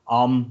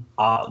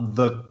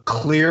the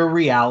clear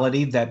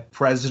reality that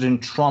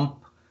President Trump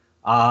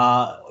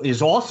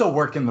is also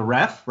working the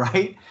ref,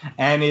 right,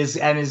 and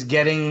is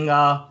getting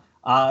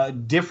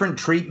different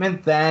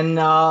treatment than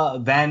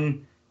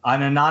an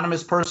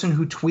anonymous person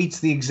who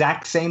tweets the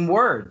exact same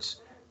words,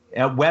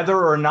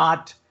 whether or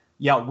not,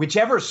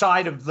 whichever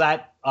side of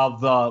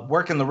the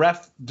working the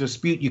ref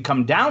dispute you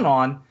come down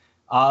on,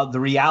 the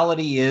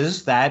reality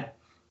is that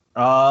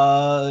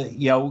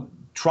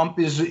Trump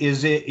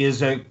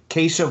is a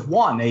case of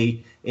one,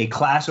 a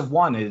class of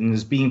one, and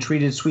is being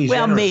treated sui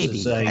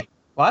generis. Well, maybe.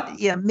 What?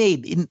 Yeah,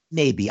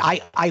 maybe.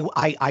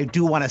 I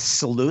do want to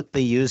salute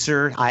the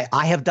user.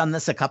 I have done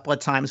this a couple of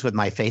times with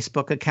my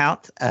Facebook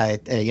account.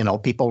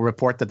 People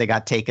report that they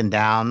got taken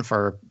down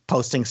for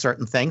posting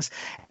certain things,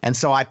 and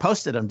so I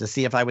posted them to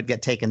see if I would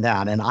get taken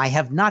down, and I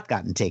have not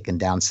gotten taken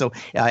down. So,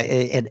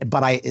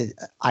 but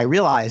I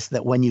realize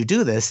that when you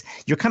do this,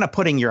 you're kind of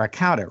putting your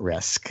account at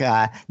risk.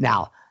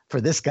 Now, for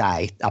this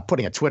guy,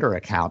 putting a Twitter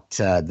account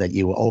that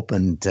you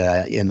opened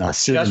in a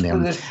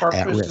pseudonym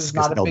at risk is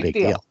no big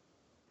deal.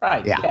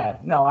 Right. Yeah.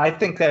 No, I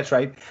think that's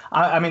right.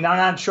 I mean, I'm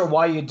not sure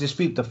why you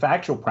dispute the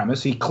factual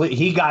premise. He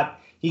got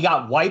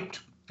wiped.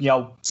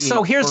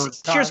 So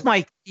here's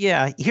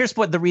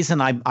what the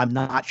reason I'm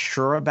not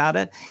sure about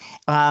it.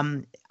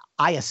 I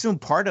assume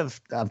part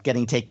of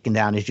getting taken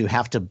down is you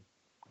have to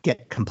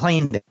get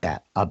complained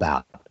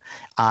about,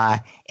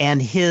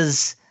 and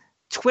his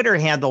Twitter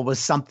handle was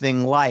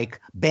something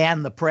like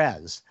 "ban the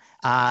Prez,"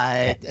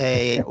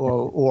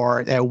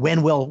 or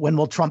when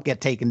will Trump get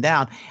taken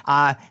down?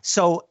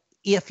 So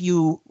if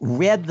you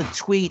read the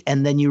tweet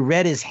and then you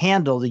read his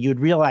handle,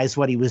 you'd realize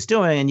what he was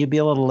doing, and you'd be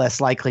a little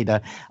less likely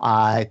to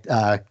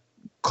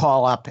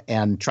call up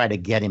and try to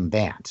get him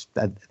banned.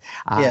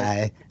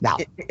 Now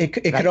it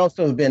could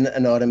also have been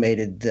an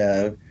automated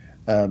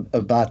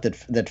a bot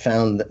that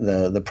found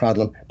the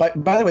problem.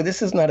 By the way,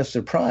 this is not a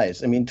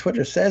surprise. I mean,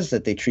 Twitter says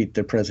that they treat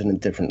the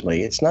president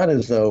differently. It's not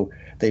as though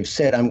they've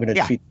said, I'm going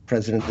to treat the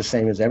president the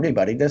same as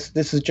everybody. This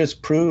is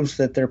just proves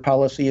that their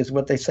policy is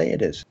what they say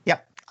it is.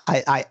 Yep.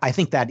 I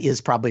think that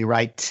is probably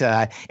right.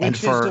 And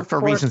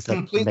for reasons that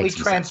completely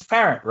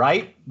transparent,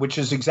 right? Which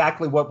is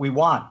exactly what we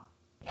want.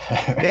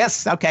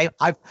 Yes. Okay.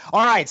 All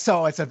right.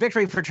 So it's a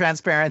victory for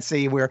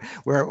transparency. We're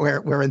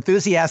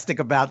enthusiastic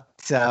about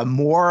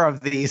more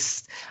of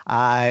these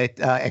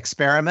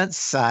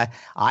experiments. I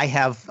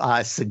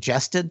have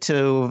suggested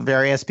to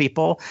various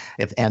people,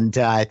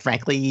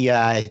 frankly,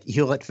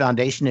 Hewlett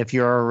Foundation, if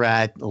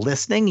you're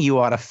listening, you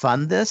ought to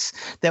fund this.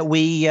 That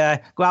we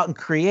go out and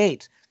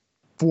create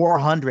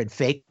 400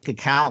 fake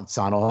accounts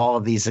on all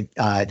of these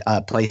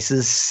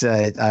places,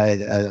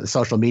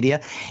 social media,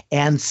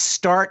 and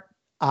start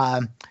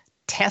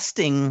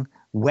testing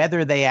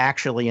whether they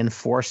actually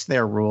enforce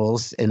their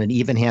rules in an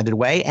even-handed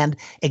way and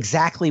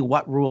exactly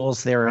what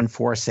rules they're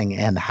enforcing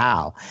and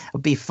how. It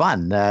would be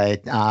fun,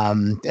 but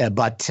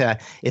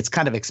it's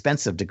kind of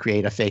expensive to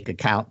create a fake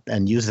account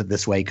and use it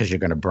this way because you're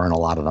going to burn a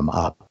lot of them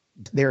up.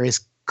 There is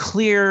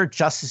clear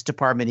Justice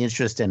Department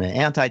interest in an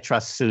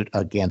antitrust suit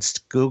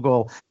against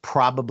Google,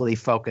 probably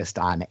focused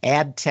on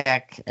ad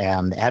tech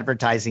and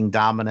advertising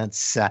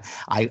dominance.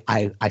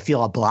 I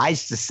feel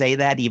obliged to say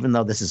that, even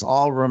though this is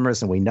all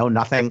rumors and we know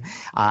nothing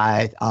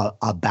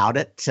about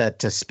it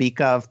to speak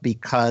of,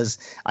 because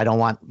I don't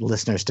want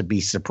listeners to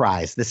be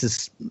surprised. This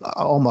is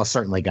almost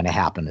certainly going to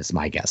happen, is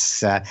my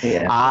guess.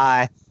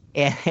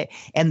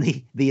 And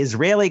the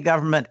Israeli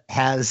government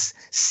has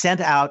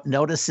sent out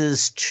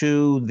notices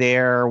to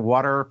their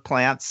water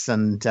plants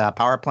and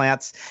power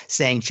plants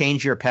saying,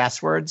 change your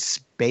passwords.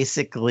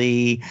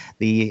 Basically,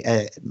 the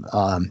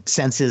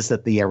sense is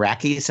that the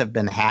Iraqis have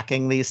been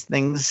hacking these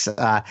things.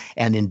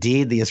 And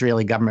indeed, the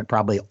Israeli government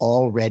probably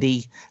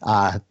already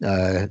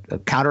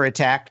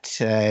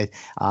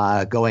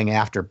counterattacked, going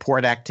after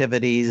port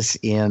activities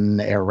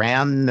in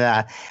Iran.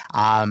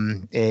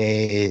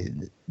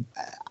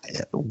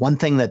 One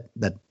thing that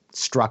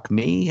struck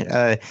me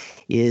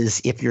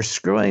is if you're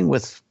screwing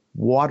with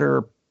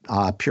water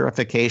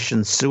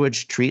purification,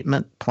 sewage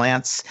treatment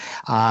plants,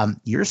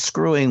 you're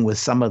screwing with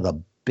some of the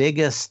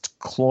biggest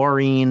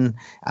chlorine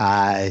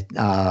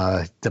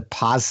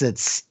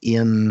deposits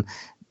in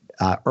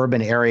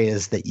urban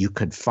areas that you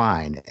could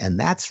find. And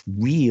that's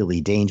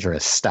really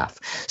dangerous stuff.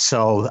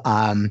 So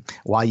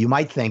while you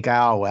might think,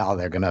 oh, well,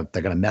 they're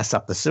gonna mess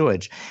up the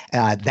sewage,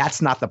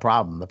 that's not the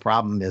problem. The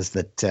problem is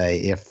that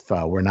if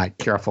we're not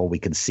careful, we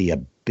could see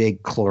a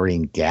big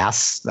chlorine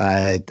gas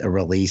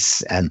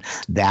release, and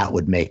that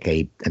would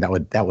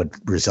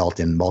result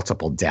in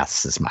multiple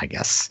deaths, is my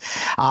guess.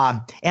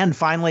 And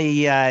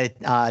finally,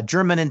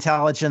 German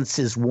intelligence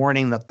is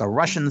warning that the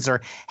Russians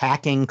are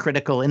hacking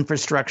critical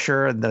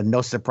infrastructure.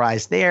 No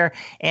surprise there.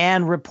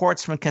 And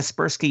reports from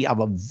Kaspersky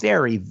of a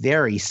very,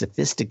 very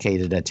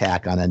sophisticated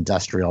attack on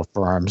industrial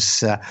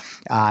firms.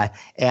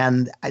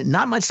 And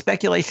not much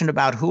speculation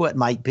about who it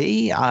might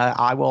be.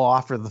 I will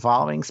offer the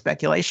following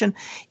speculation.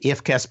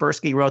 If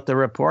Kaspersky wrote the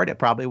report, it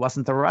probably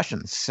wasn't the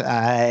Russians.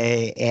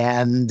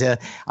 And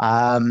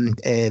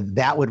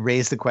that would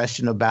raise the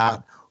question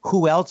about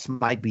who else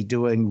might be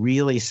doing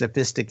really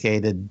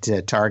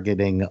sophisticated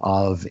targeting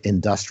of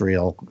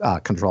industrial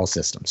control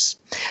systems.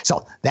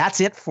 So that's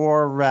it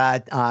for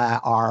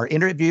our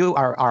interview,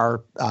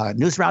 our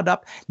news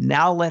roundup.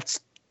 Now let's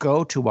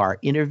go to our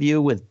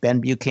interview with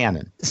Ben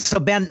Buchanan. So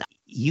Ben,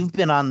 you've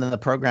been on the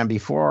program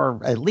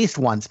before, at least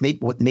once,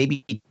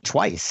 maybe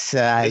twice.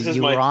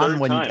 You were on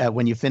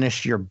when you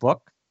finished your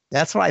book.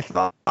 That's what I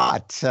thought.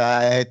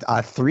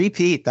 A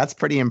three-peat, that's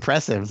pretty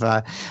impressive.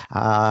 Ellen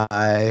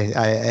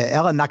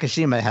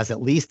Nakashima has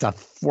at least a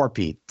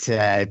four-peat,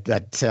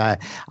 but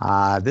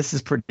this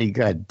is pretty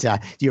good.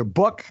 Your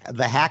book,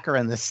 The Hacker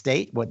and the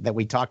State, that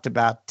we talked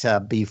about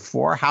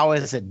before, how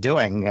is it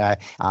doing? I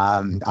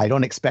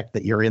don't expect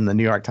that you're in the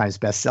New York Times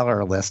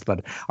bestseller list,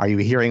 but are you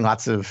hearing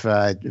lots of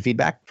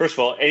feedback? First of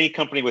all, any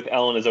company with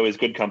Ellen is always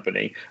good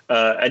company.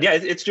 And yeah,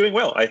 it's doing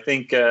well. I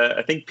think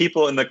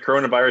people in the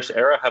coronavirus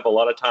era have a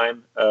lot of time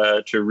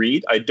to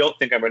read. I don't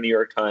think I'm a New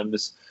York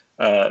Times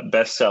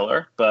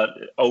bestseller, but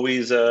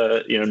always,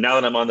 now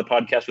that I'm on the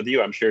podcast with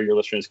you, I'm sure your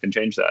listeners can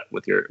change that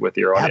with your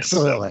audience.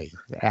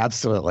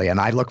 Absolutely. And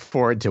I look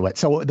forward to it.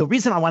 So the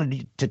reason I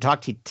wanted to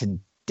talk to you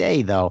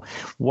today, though,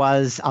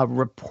 was a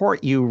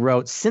report you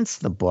wrote since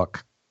the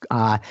book,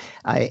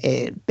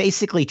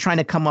 basically trying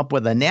to come up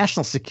with a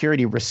national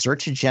security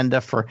research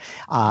agenda for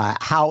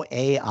how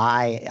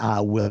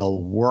AI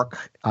will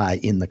work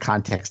in the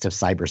context of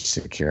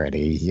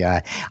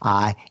cybersecurity.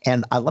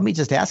 And let me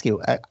just ask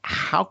you,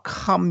 how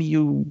come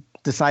you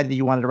decided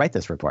you wanted to write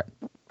this report?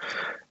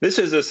 This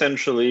is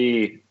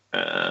essentially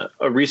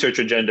a research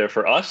agenda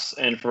for us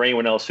and for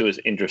anyone else who is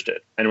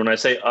interested. And when I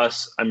say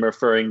us, I'm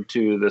referring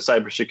to the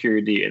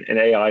Cybersecurity and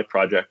AI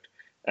project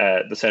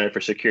at the Center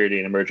for Security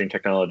and Emerging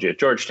Technology at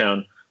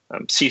Georgetown.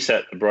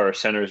 CSET, the broader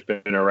center, has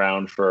been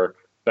around for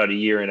about a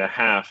year and a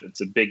half. It's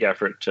a big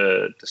effort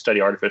to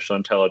study artificial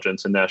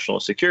intelligence and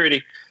national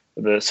security.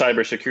 The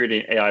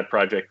Cybersecurity and AI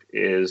project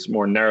is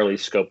more narrowly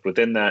scoped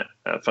within that,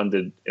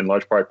 funded in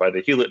large part by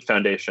the Hewlett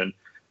Foundation.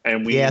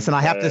 And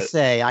I have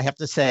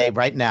to say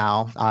right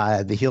now,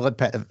 the Hewlett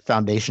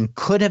Foundation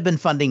could have been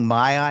funding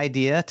my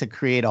idea to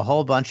create a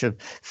whole bunch of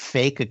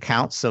fake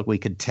accounts so we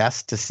could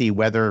test to see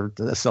whether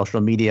the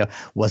social media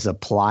was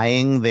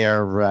applying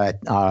their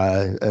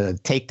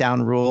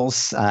takedown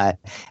rules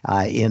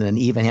in an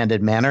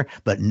even-handed manner.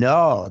 But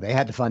no, they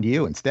had to fund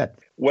you instead.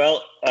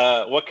 Well,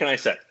 what can I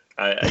say?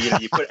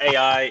 You put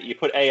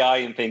AI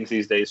in things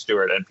these days,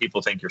 Stuart, and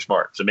people think you're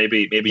smart. So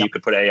maybe you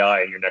could put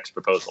AI in your next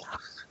proposal.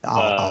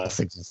 I'll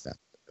suggest that.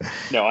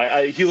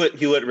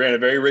 Hewlett ran a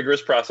very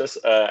rigorous process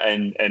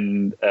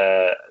and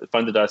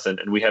funded us,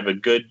 and we have a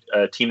good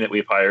team that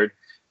we've hired.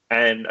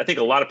 And I think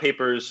a lot of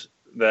papers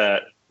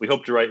that we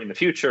hope to write in the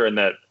future and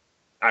that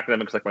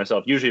academics like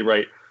myself usually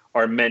write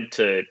are meant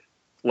to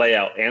lay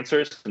out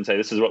answers and say,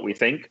 this is what we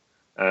think.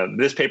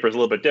 This paper is a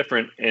little bit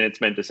different, and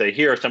it's meant to say,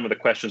 here are some of the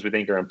questions we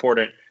think are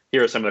important.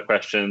 Here are some of the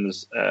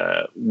questions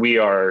we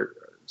are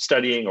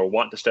studying or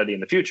want to study in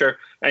the future.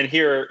 And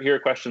here are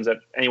questions that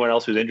anyone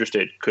else who's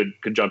interested could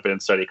jump in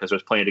and study, because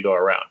there's plenty to go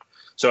around.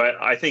 So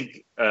I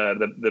think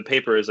the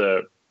paper is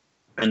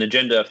an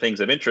agenda of things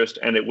of interest,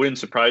 and it wouldn't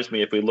surprise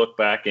me if we look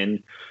back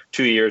in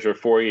 2 years or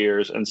 4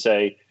 years and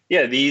say,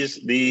 yeah,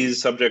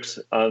 these subjects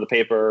on the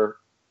paper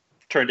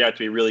turned out to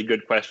be really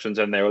good questions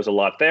and there was a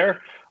lot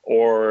there.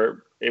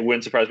 Or it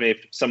wouldn't surprise me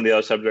if some of the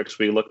other subjects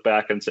we look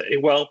back and say,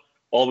 well,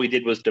 all we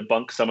did was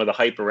debunk some of the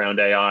hype around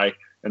AI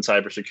and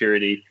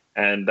cybersecurity,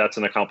 and that's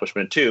an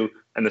accomplishment too.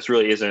 And this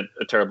really isn't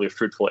a terribly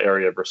fruitful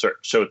area of research.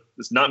 So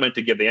it's not meant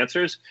to give the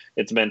answers.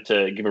 It's meant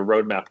to give a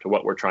roadmap to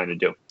what we're trying to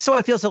do. So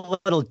it feels a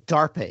little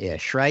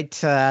DARPA-ish, right?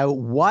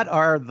 What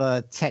are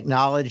the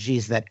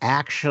technologies that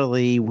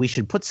actually we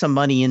should put some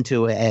money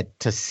into it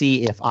to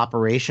see if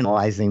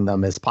operationalizing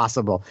them is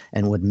possible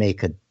and would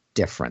make a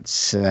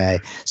difference?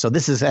 So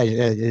this is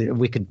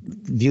we could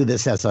view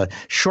this as a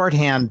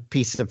shorthand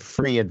piece of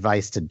free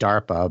advice to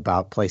DARPA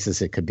about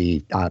places it could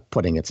be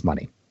putting its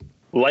money.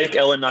 Like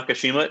Ellen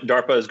Nakashima,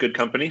 DARPA is good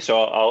company,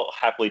 so I'll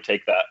happily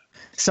take that.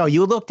 So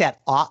you looked at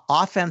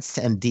offense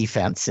and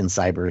defense in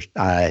cyber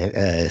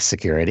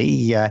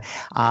security.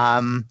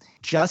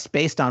 Just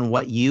based on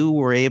what you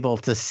were able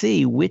to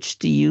see, which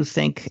do you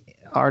think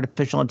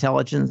artificial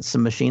intelligence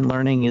and machine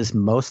learning is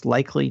most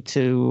likely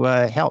to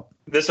help?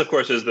 This, of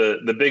course, is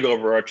the big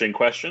overarching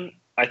question.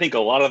 I think a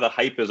lot of the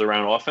hype is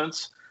around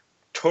offense,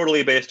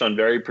 totally based on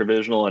very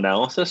provisional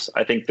analysis.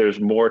 I think there's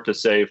more to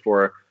say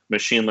for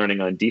machine learning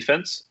on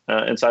defense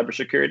in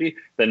cybersecurity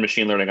than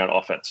machine learning on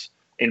offense,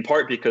 in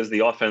part because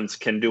the offense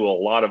can do a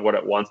lot of what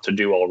it wants to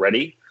do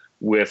already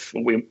with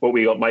what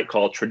we might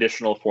call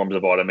traditional forms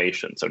of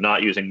automation. So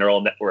not using neural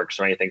networks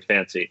or anything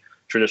fancy.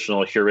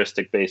 Traditional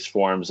heuristic-based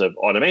forms of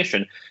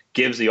automation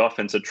gives the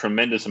offense a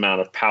tremendous amount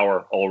of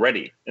power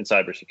already in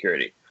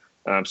cybersecurity.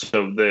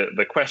 So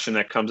the question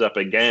that comes up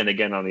again and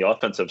again on the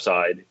offensive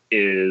side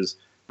is,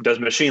 does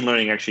machine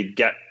learning actually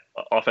get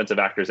offensive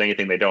actors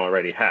anything they don't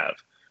already have?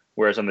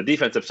 Whereas on the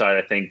defensive side,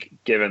 I think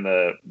given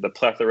the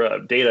plethora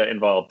of data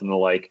involved and the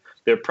like,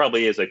 there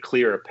probably is a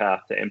clearer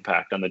path to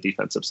impact on the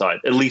defensive side,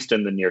 at least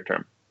in the near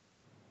term.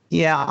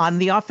 Yeah, on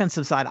the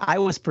offensive side, I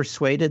was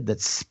persuaded that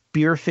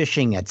spear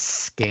phishing at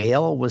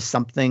scale was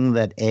something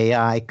that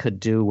AI could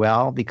do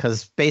well,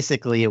 because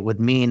basically it would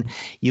mean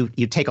you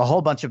take a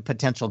whole bunch of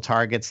potential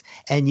targets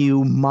and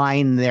you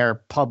mine their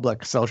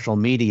public social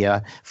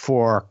media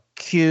for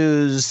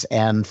cues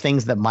and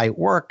things that might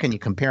work, and you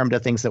compare them to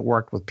things that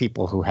worked with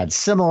people who had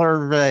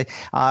similar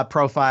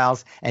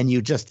profiles, and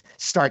you just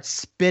start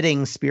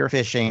spitting spear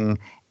phishing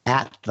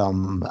at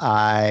them.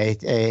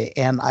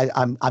 And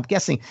I'm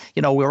guessing,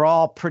 we're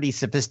all pretty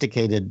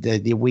sophisticated.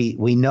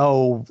 We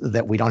know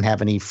that we don't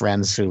have any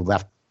friends who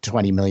left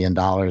 $20 million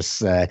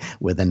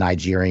with a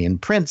Nigerian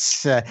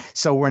prince.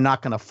 So we're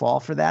not going to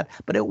fall for that.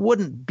 But it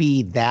wouldn't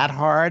be that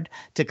hard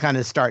to kind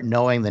of start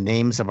knowing the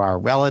names of our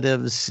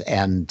relatives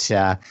and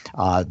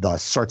the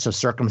sorts of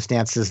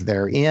circumstances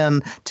they're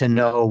in, to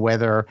know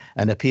whether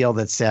an appeal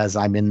that says,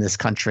 I'm in this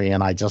country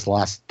and I just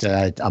lost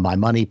my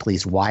money,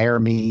 please wire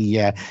me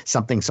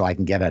something so I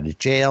can get out of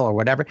jail or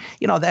whatever.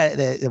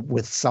 That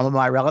with some of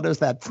my relatives,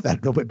 that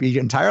would be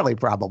entirely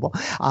probable.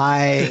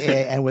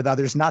 And with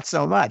others, not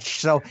so much.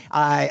 So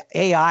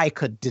AI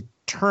could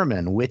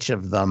determine which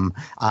of them,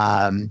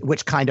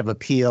 which kind of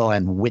appeal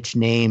and which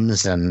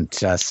names and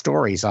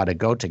stories ought to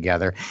go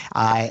together,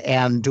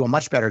 and do a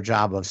much better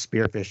job of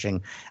spear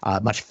phishing,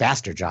 much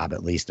faster job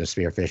at least of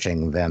spear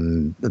phishing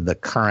than the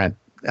current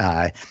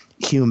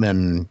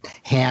human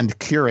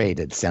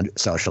hand-curated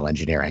social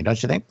engineering,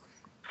 don't you think?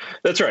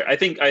 That's right. I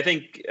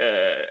think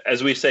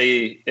as we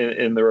say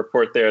in the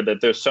report there,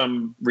 that there's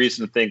some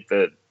reason to think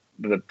that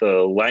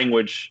the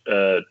language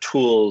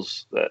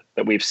tools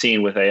that we've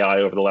seen with AI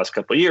over the last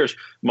couple of years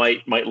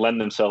might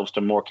lend themselves to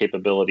more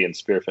capability in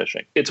spear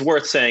phishing. It's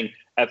worth saying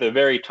at the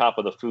very top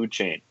of the food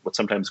chain, what's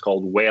sometimes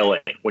called whaling,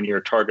 when you're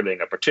targeting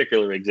a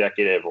particular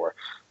executive, or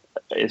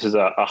this is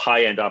a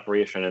high-end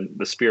operation and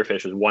the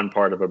spearfish is one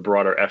part of a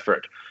broader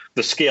effort,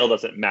 the scale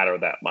doesn't matter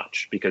that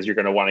much because you're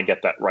going to want to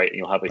get that right and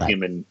you'll have a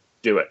human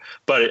do it.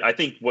 But I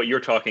think what you're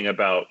talking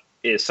about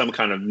is some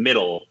kind of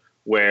middle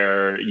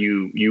where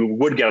you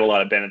would get a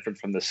lot of benefit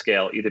from the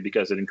scale, either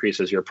because it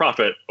increases your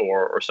profit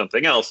or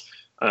something else,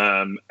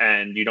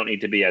 and you don't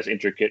need to be as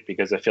intricate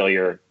because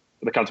the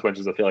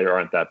consequences of failure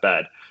aren't that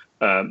bad.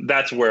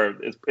 That's where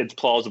it's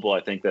plausible,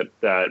 I think,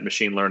 that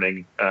machine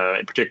learning,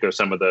 in particular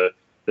some of the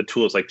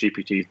tools like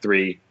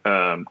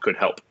GPT-3, could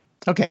help.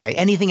 Okay.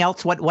 Anything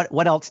else?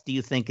 What else do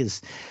you think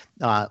is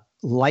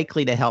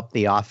likely to help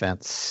the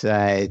offense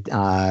that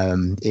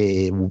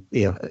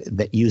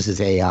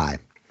uses AI?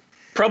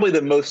 Probably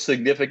the most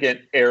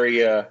significant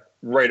area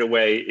right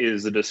away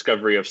is the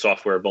discovery of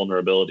software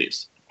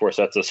vulnerabilities. Of course,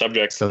 that's a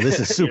subject. So this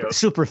is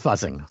super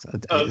fuzzing.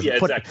 Yeah,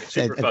 exactly.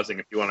 Super fuzzing,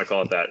 if you want to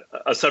call it that.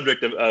 A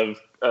subject of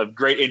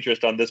great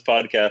interest on this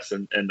podcast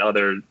and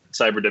other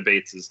cyber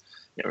debates is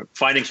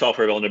finding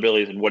software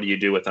vulnerabilities and what do you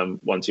do with them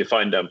once you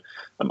find them.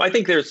 I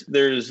think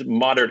there's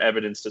modern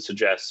evidence to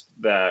suggest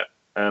that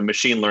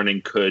machine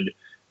learning could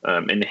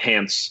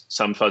enhance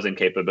some fuzzing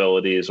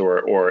capabilities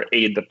or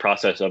aid the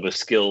process of a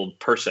skilled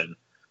person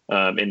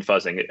in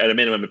fuzzing. At a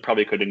minimum, it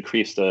probably could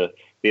increase the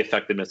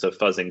effectiveness of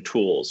fuzzing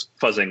tools.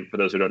 Fuzzing, for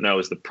those who don't know,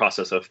 is the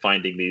process of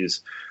finding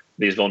these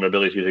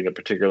vulnerabilities using a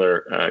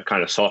particular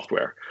kind of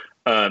software.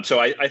 So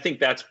I think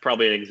that's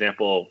probably an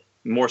example,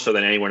 more so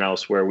than anyone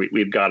else, where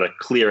we've got a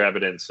clear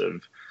evidence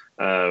of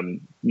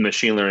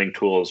machine learning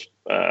tools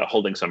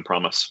holding some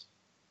promise.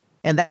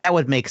 And that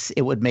would make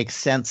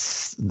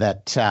sense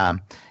that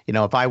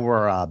if I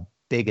were a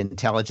big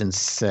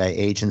intelligence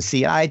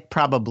agency, I'd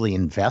probably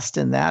invest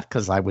in that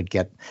because I would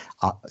get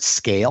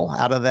scale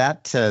out of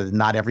that.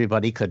 Not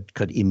everybody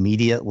could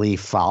immediately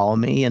follow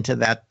me into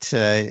that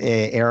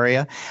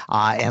area,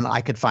 and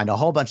I could find a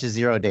whole bunch of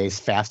 0 days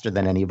faster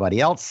than anybody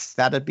else.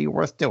 That'd be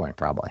worth doing,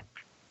 probably.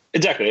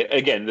 Exactly.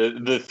 Again,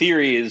 the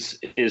theory is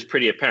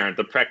pretty apparent.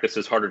 The practice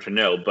is harder to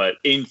know, but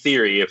in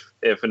theory,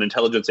 if an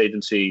intelligence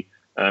agency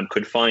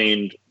could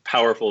find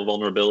powerful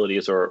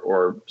vulnerabilities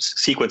or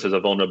sequences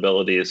of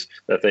vulnerabilities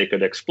that they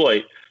could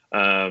exploit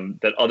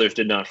that others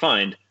did not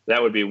find,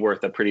 that would be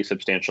worth a pretty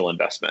substantial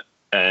investment.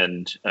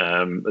 And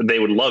they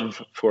would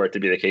love for it to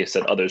be the case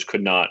that others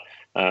could not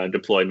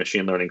deploy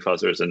machine learning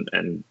fuzzers,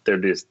 and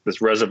there's this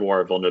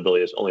reservoir of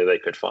vulnerabilities only they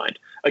could find.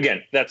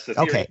 Again, that's the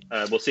theory. Okay.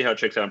 We'll see how it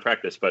shakes out in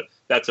practice, but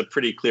that's a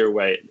pretty clear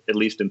way, at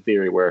least in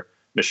theory, where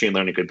machine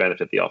learning could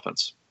benefit the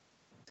offense.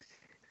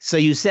 So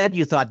you said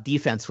you thought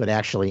defense would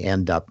actually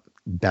end up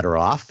better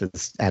off,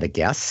 at a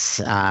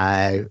guess.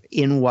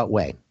 In what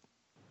way?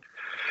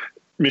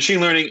 Machine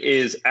learning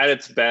is at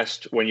its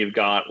best when you've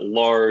got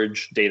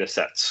large data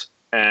sets,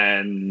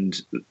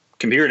 and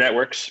computer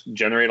networks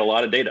generate a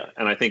lot of data.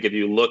 And I think if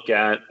you look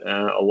at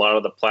a lot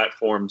of the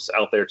platforms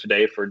out there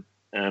today for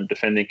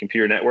defending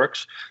computer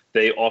networks,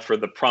 they offer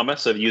the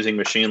promise of using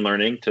machine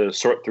learning to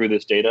sort through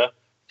this data,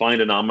 find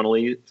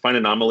anomalies,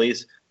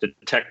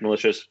 detect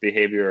malicious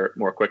behavior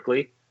more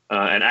quickly,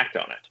 and act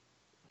on it.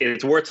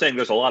 It's worth saying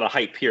there's a lot of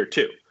hype here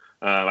too.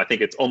 I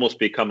think it's almost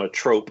become a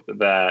trope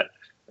that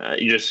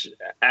you just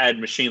add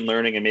machine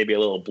learning and maybe a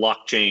little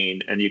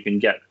blockchain, and you can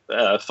get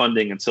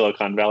funding in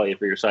Silicon Valley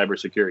for your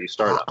cybersecurity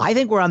startup. I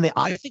think we're on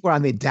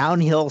the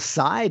downhill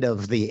side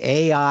of the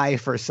AI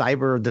for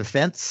cyber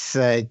defense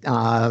a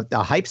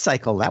hype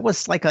cycle. That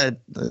was like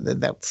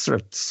that's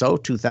sort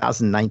of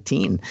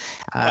 2019.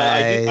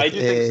 I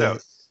do think so.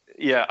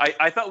 Yeah,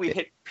 I thought we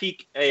hit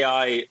peak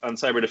AI on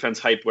cyber defense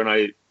hype when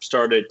I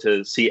started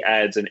to see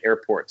ads in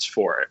airports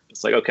for it.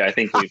 It's like, okay, I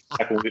think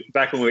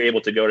back when we were able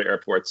to go to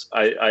airports,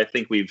 I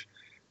think we've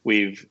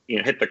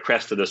hit the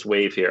crest of this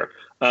wave here.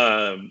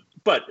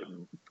 But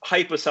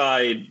hype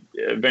aside,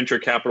 venture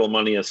capital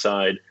money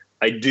aside,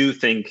 I do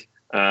think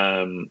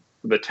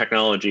the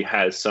technology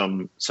has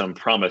some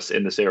promise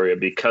in this area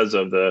because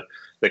of the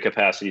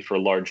capacity for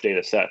large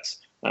data sets.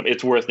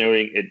 It's worth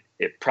noting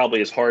it probably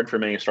is hard for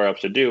many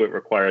startups to do. It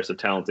requires a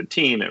talented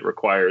team. It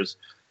requires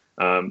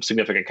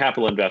significant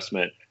capital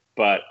investment.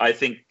 But I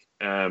think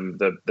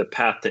the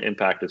path to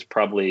impact is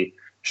probably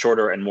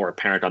shorter and more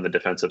apparent on the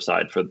defensive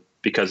side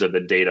because of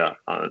the data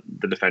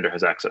the defender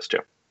has access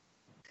to.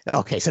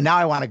 Okay, so now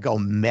I want to go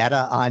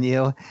meta on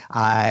you,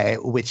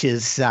 which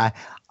is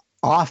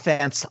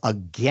offense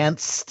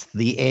against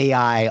the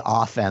AI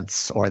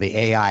offense or the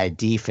AI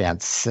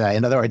defense.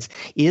 In other words,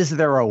 is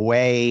there a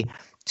way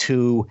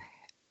to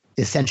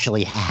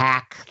essentially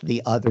hack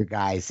the other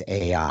guy's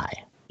AI?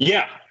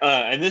 Yeah,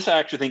 and this I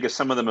actually think is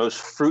some of the most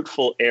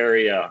fruitful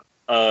area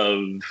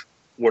of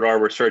what our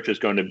research is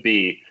going to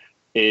be.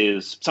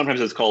 Is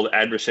sometimes it's called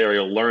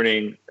adversarial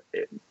learning,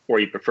 or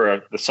you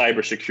prefer the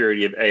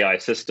cybersecurity of AI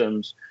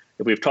systems.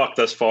 If we've talked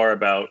thus far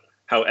about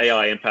how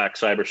AI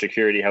impacts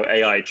cybersecurity, how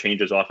AI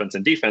changes offense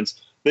and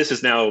defense, this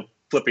is now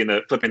flipping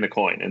the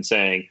coin and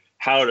saying,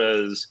 how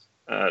does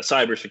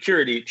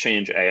cybersecurity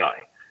change AI?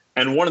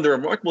 And one of the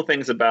remarkable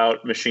things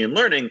about machine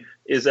learning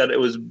is that it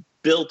was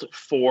built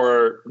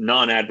for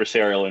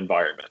non-adversarial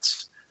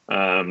environments.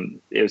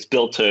 It was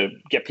built to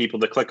get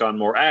people to click on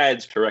more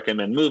ads, to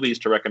recommend movies,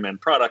 to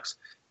recommend products.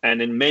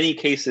 And in many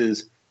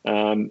cases,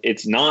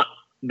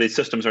 the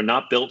systems are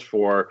not built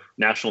for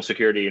national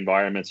security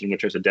environments in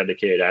which there's a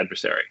dedicated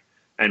adversary.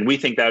 And we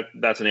think that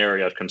that's an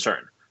area of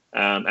concern.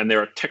 And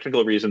there are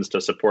technical reasons to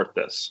support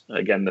this.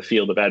 Again, the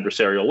field of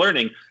adversarial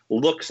learning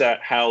looks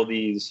at how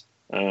these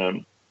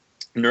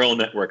neural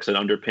networks that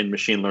underpin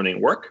machine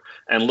learning work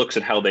and looks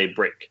at how they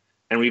break.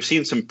 And we've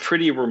seen some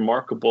pretty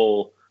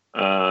remarkable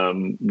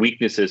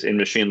weaknesses in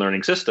machine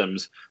learning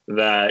systems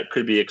that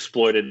could be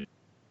exploited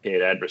by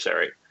an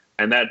adversary.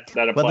 And that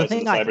applies to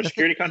the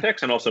cybersecurity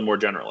context and also more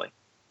generally.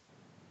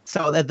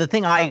 So the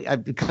thing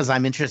because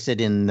I'm interested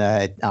in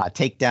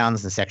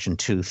takedowns in Section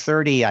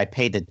 230, I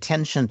paid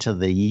attention to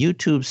the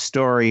YouTube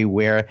story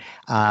where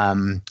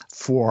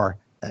for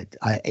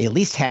at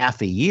least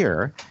half a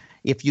year,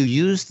 if you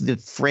use the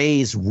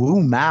phrase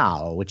Wu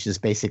Mao, which is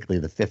basically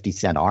the 50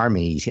 Cent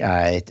Army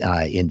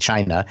in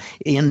China,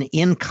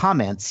 in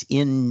comments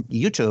in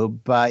YouTube,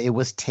 it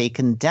was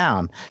taken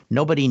down.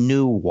 Nobody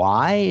knew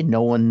why.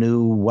 No one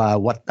knew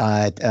what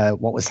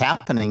was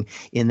happening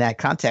in that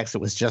context. It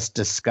was just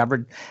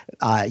discovered.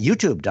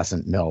 YouTube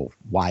doesn't know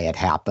why it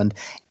happened.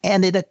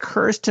 And it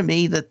occurs to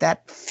me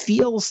that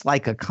feels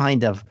like a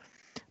kind of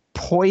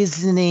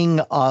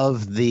poisoning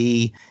of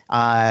the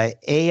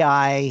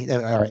AI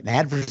or an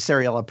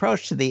adversarial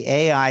approach to the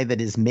AI that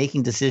is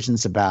making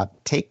decisions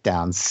about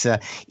takedowns.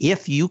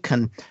 If you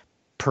can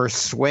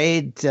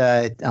persuade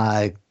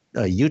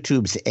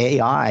YouTube's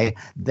AI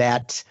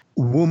that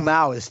Wu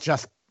Mao is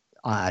just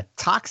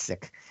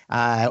toxic,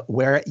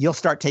 where you'll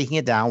start taking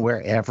it down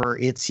wherever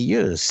it's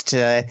used.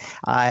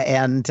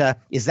 And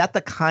is that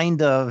the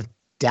kind of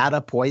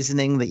data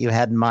poisoning that you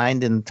had in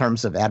mind in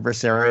terms of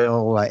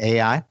adversarial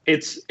AI?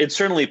 It's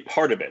certainly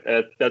part of it.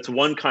 That's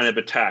one kind of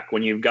attack.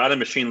 When you've got a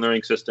machine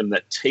learning system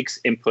that takes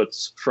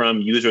inputs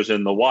from users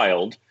in the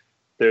wild,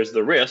 there's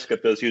the risk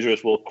that those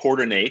users will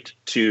coordinate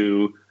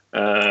to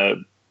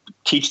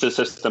teach the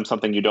system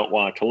something you don't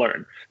want it to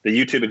learn. The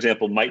YouTube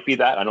example might be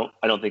that. I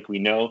don't think we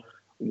know.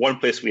 One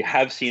place we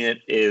have seen it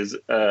is,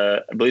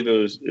 I believe it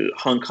was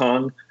Hong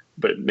Kong,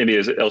 but maybe it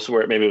was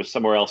elsewhere. Maybe it was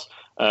somewhere else.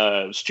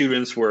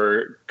 Students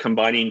were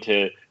combining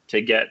to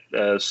get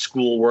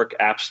schoolwork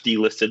apps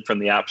delisted from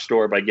the App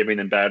Store by giving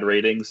them bad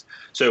ratings.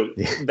 So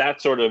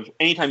that sort of,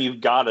 anytime you've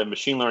got a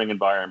machine learning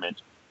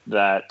environment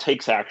that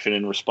takes action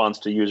in response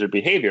to user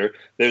behavior,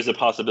 there's a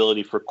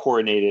possibility for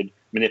coordinated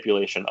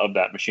manipulation of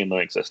that machine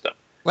learning system.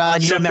 Well,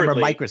 and you remember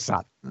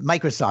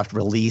Microsoft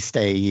released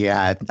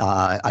a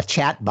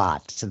chat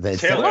bot that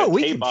said, "Oh,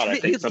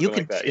 you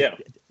can."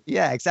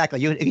 Yeah,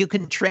 exactly. You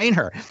can train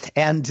her.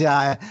 And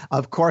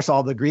of course,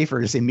 all the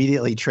griefers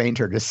immediately trained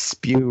her to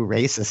spew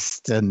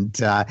racist and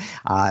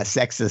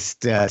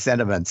sexist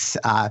sentiments.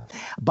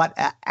 But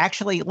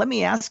actually, let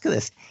me ask you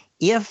this.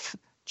 If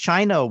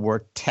China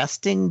were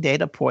testing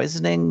data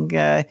poisoning,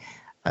 do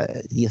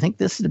you think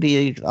this would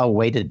be a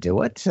way to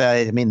do it?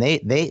 I mean,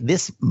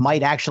 this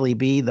might actually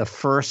be the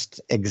first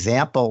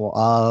example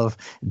of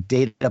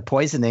data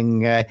poisoning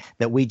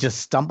that we just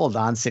stumbled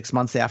on 6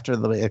 months after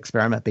the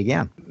experiment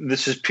began.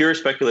 This is pure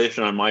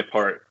speculation on my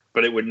part,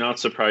 but it would not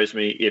surprise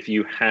me if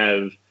you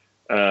have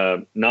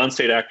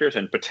non-state actors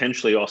and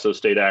potentially also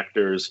state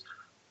actors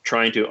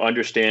trying to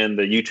understand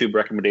the YouTube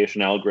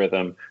recommendation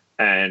algorithm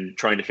and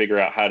trying to figure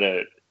out how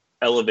to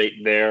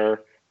elevate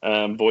their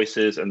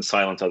voices and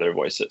silence other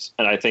voices.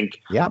 And I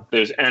think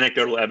there's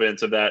anecdotal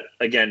evidence of that.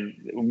 Again,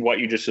 what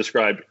you just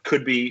described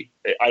could be,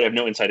 I have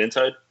no insight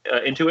into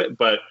it,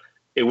 but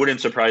it wouldn't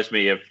surprise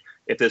me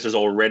if this is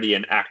already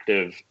an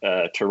active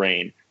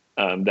terrain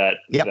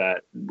that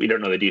we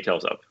don't know the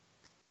details of.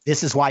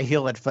 This is why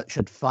Hewlett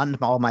should fund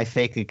all my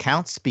fake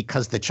accounts,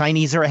 because the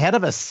Chinese are ahead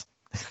of us.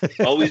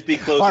 Always be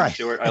closing, right.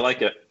 Stuart. I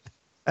like it.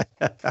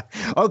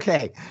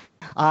 Okay.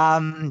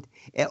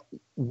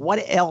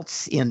 What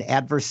else in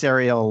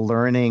adversarial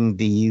learning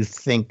do you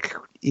think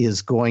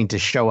is going to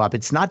show up?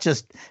 It's not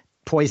just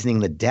poisoning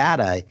the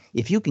data.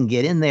 If you can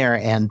get in there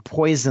and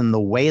poison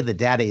the way the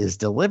data is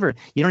delivered,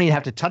 you don't even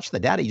have to touch the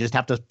data. You just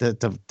have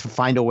to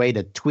find a way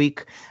to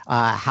tweak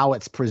how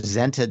it's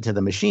presented to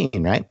the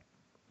machine, right?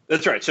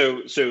 That's right.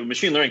 So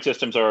machine learning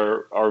systems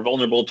are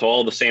vulnerable to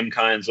all the same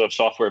kinds of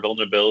software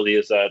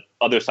vulnerabilities that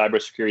other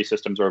cybersecurity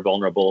systems are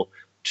vulnerable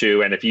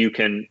to. And if you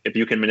can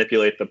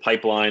manipulate the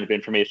pipeline of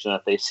information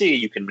that they see,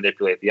 you can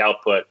manipulate the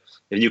output.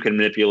 If you can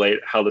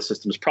manipulate how the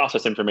systems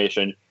process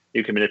information,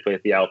 you can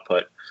manipulate the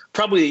output.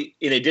 Probably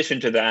in addition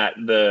to that,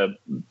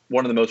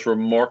 one of the most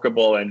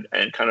remarkable and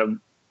kind of,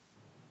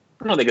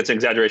 I don't think it's an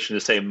exaggeration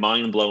to say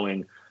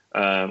mind-blowing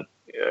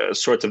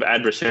sorts of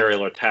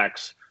adversarial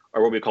attacks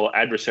are what we call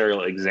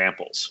adversarial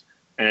examples.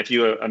 And if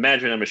you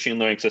imagine a machine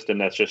learning system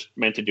that's just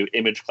meant to do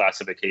image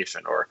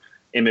classification or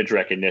image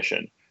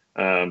recognition,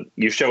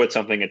 you show it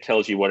something, it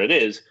tells you what it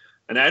is.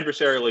 An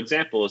adversarial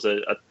example is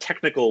a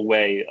technical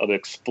way of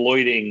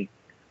exploiting,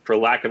 for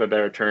lack of a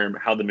better term,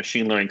 how the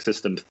machine learning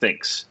system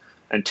thinks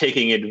and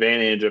taking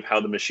advantage of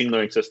how the machine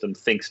learning system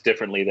thinks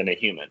differently than a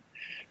human.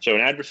 So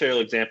an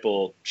adversarial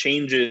example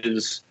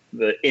changes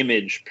the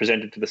image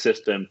presented to the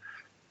system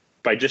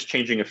by just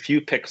changing a few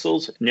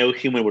pixels. No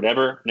human would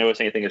ever notice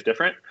anything is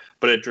different,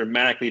 but it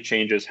dramatically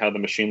changes how the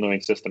machine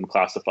learning system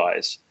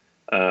classifies.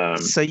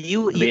 So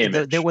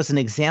there was an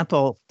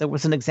example. There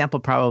was an example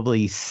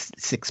probably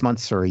 6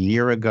 months or a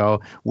year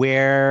ago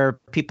where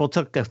people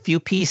took a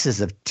few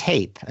pieces of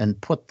tape and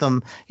put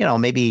them,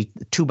 maybe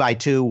 2 by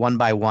 2, 1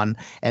 by 1,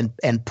 and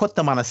put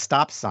them on a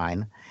stop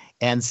sign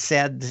and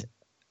said,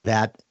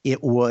 that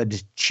it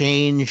would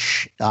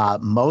change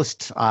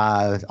most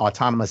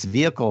autonomous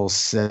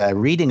vehicles'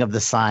 reading of the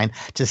sign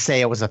to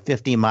say it was a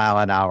 50 mile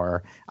an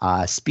hour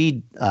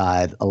speed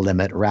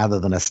limit rather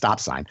than a stop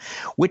sign,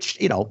 which,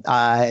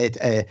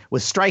 it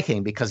was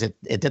striking because it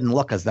didn't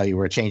look as though you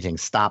were changing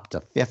stop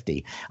to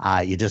 50.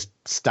 You just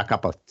stuck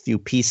up a few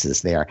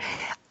pieces there.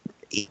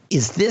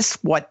 Is this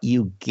what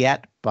you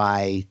get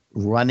by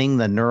running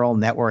the neural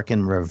network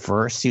in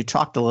reverse? You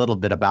talked a little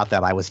bit about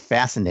that. I was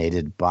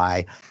fascinated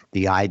by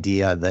the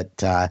idea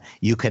that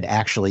you could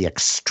actually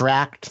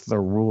extract the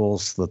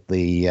rules that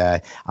the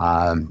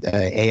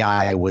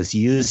AI was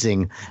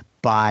using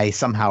by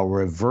somehow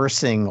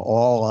reversing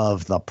all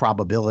of the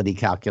probability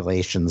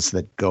calculations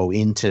that go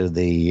into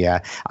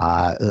the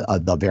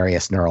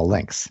various neural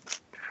links.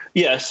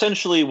 Yeah,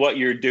 essentially what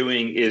you're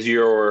doing is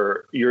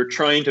you're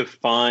trying to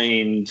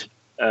find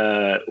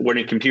what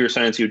in computer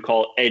science you'd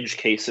call edge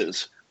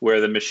cases, where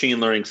the machine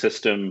learning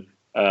system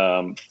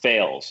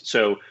fails.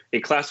 So it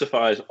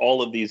classifies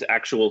all of these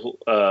actual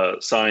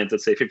signs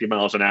that say 50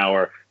 miles an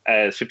hour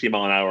as 50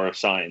 mile an hour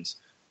signs.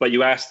 But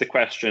you ask the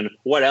question,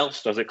 what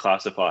else does it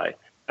classify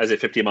as a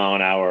 50 mile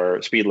an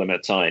hour speed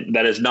limit sign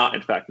that is not,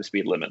 in fact, the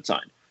speed limit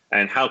sign?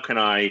 And how can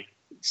I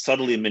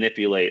subtly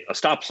manipulate a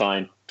stop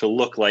sign to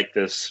look like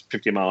this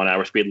 50 mile an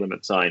hour speed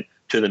limit sign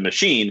to the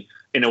machine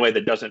in a way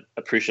that doesn't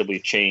appreciably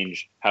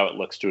change how it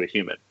looks to a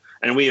human?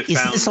 And we have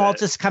found Is this all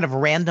just kind of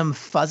random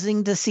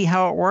fuzzing to see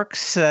how it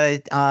works?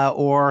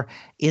 Or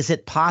is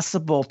it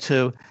possible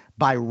to,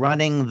 by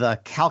running the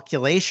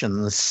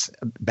calculations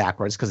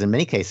backwards, because in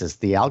many cases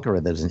the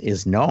algorithm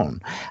is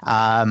known,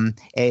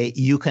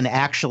 you can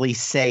actually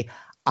say,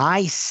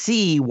 I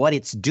see what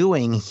it's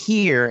doing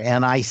here,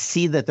 and I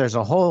see that there's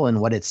a hole in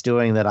what it's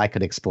doing that I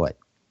could exploit?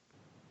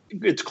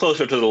 It's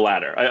closer to the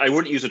latter. I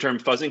wouldn't use the term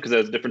fuzzing because it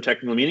has a different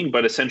technical meaning,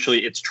 but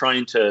essentially it's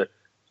trying to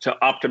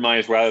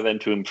optimize rather than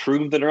to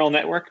improve the neural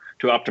network,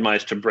 to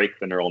optimize to break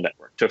the neural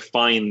network, to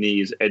find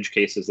these edge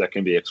cases that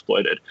can be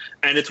exploited.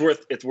 And it's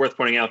worth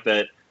pointing out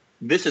that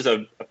this is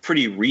a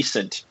pretty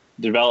recent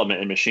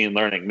development in machine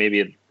learning.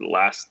 Maybe the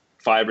last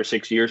 5 or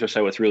 6 years or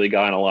so, it's really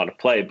gotten a lot of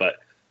play, but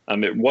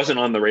it wasn't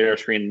on the radar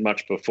screen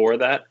much before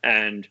that.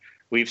 And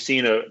we've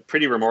seen a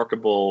pretty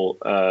remarkable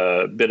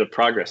bit of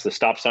progress. The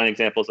stop sign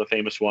example is a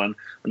famous one.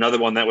 Another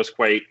one that was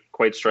quite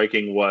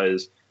striking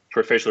was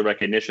for facial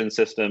recognition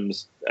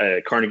systems.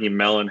 Carnegie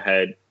Mellon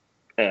had,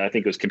 I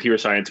think it was computer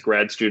science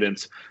grad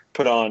students,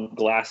 put on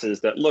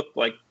glasses that looked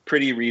like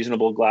pretty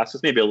reasonable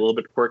glasses, maybe a little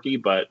bit quirky,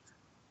 but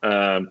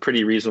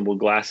pretty reasonable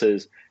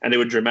glasses. And it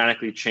would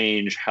dramatically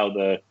change how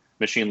the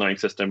machine learning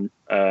system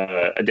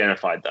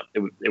identified them.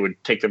 It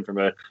would take them from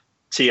a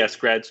TS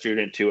grad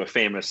student to a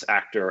famous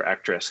actor or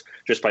actress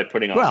just by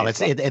putting on. Well,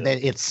 it's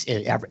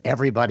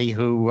everybody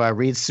who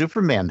reads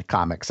Superman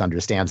comics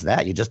understands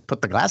that. You just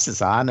put the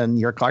glasses on and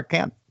you're Clark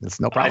Kent. It's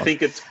no problem. I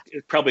think it's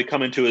probably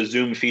coming to a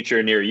Zoom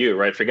feature near you,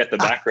 right? Forget the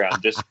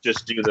background,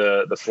 just do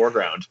the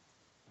foreground.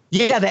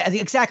 Yeah,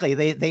 exactly.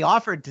 They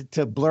offered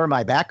to blur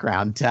my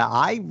background.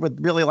 I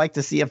would really like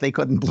to see if they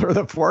couldn't blur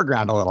the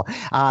foreground a little.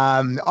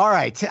 All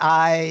right.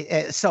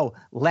 So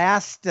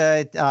last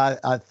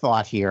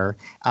thought here.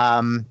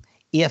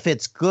 If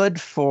it's good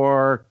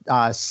for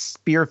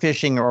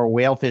spearfishing or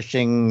whale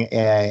fishing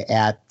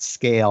at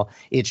scale,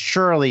 it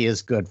surely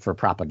is good for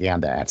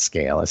propaganda at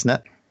scale, isn't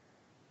it?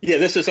 Yeah,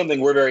 this is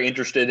something we're very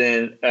interested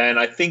in. And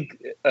I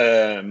think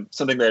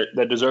something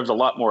that deserves a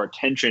lot more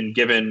attention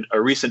given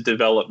a recent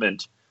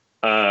development,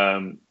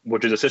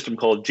 which is a system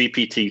called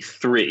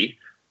GPT-3.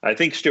 I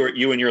think, Stuart,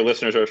 you and your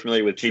listeners are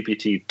familiar with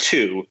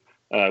GPT-2,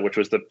 which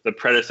was the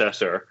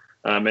predecessor.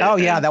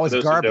 That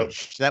was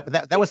garbage.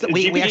 That was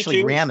we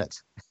actually ran it.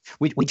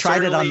 We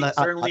tried it on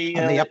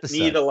the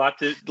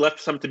episode. Left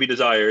some to be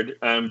desired.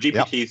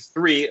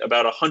 GPT-3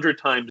 about 100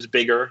 times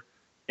bigger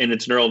in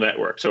its neural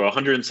network, so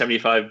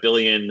 175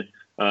 billion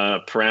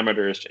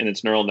parameters in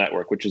its neural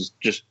network, which is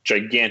just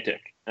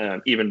gigantic,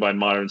 even by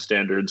modern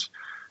standards.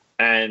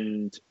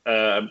 And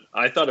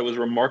I thought it was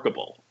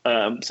remarkable.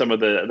 Some of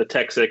the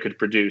text that it could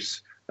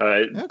produce.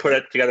 Put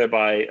it together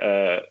by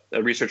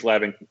a research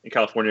lab in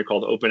California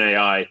called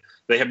OpenAI.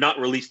 They have not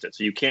released it,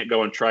 so you can't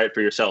go and try it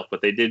for yourself.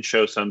 But they did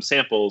show some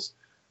samples.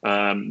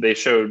 They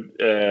showed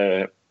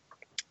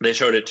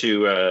it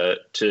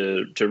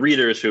to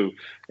readers who,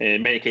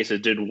 in many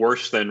cases, did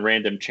worse than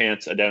random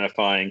chance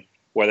identifying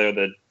whether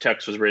the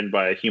text was written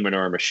by a human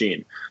or a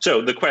machine.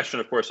 So the question,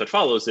 of course, that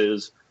follows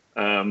is,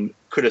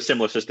 could a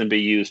similar system be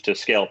used to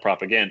scale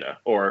propaganda?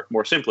 Or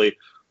more simply,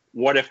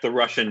 what if the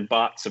Russian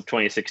bots of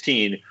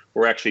 2016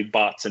 were actually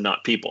bots and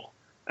not people?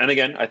 And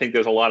again, I think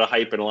there's a lot of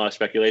hype and a lot of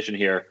speculation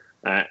here.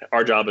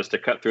 Our job is to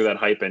cut through that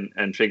hype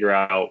and figure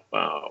out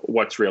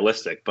what's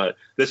realistic. But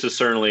this is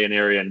certainly an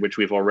area in which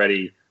we've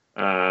already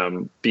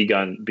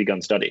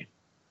begun study.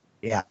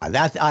 Yeah,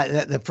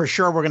 that for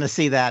sure. We're going to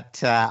see that.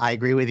 I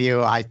agree with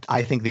you. I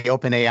think the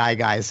OpenAI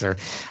guys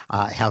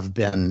have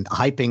been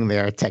hyping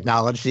their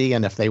technology,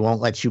 and if they won't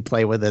let you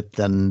play with it,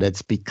 then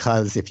it's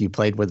because if you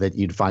played with it,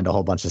 you'd find a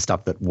whole bunch of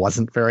stuff that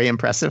wasn't very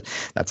impressive.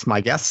 That's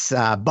my guess.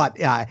 But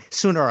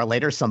sooner or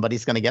later,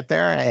 somebody's going to get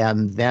there,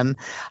 and then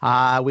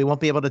we won't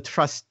be able to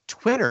trust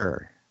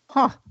Twitter.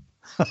 Huh.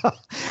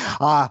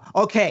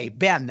 Okay,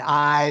 Ben,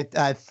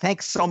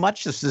 thanks so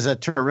much. This is a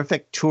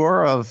terrific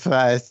tour of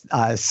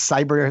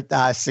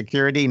cyber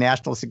security,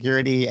 national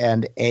security,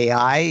 and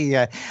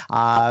AI.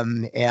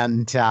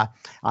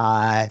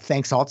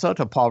 Thanks also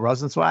to Paul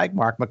Rosenzweig,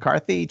 Mark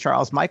McCarthy,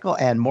 Charles Michael,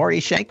 and Maury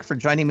Shank for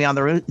joining me on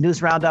the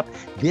News Roundup.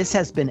 This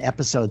has been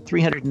episode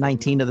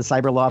 319 of the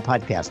Cyber Law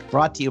Podcast,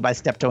 brought to you by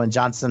Steptoe &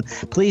 Johnson.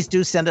 Please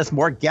do send us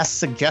more guest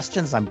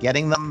suggestions. I'm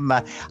getting them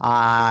at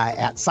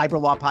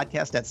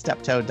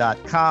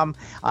cyberlawpodcast@steptoe.com.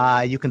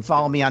 You can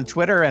follow me on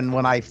Twitter, and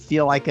when I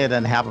feel like it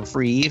and have a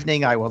free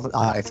evening, I will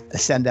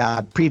send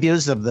out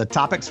previews of the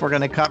topics we're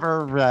going to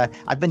cover.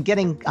 I've been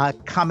getting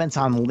comments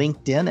on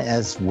LinkedIn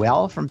as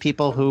well from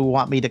people who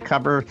want me to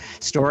cover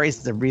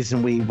stories. The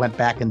reason we went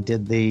back and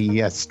did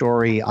the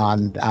story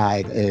on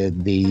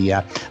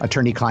the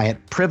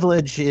attorney-client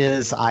privilege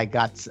is I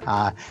got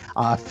a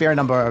fair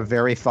number of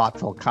very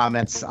thoughtful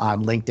comments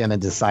on LinkedIn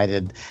and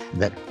decided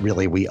that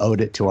really we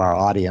owed it to our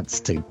audience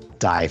to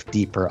dive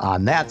deeper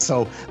on that.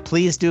 So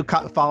please do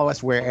follow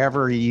us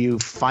wherever you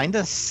find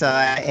us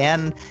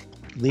and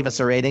leave us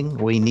a rating.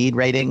 We need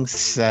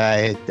ratings.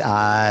 There's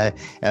a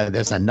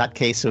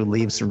nutcase who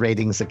leaves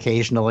ratings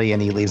occasionally,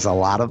 and he leaves a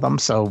lot of them.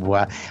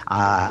 So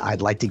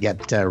I'd like to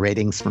get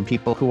ratings from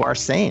people who are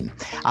sane.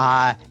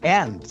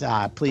 And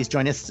please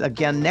join us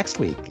again next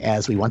week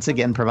as we once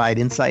again provide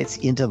insights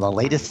into the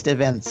latest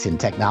events in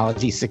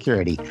technology,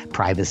 security,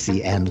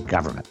 privacy, and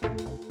government.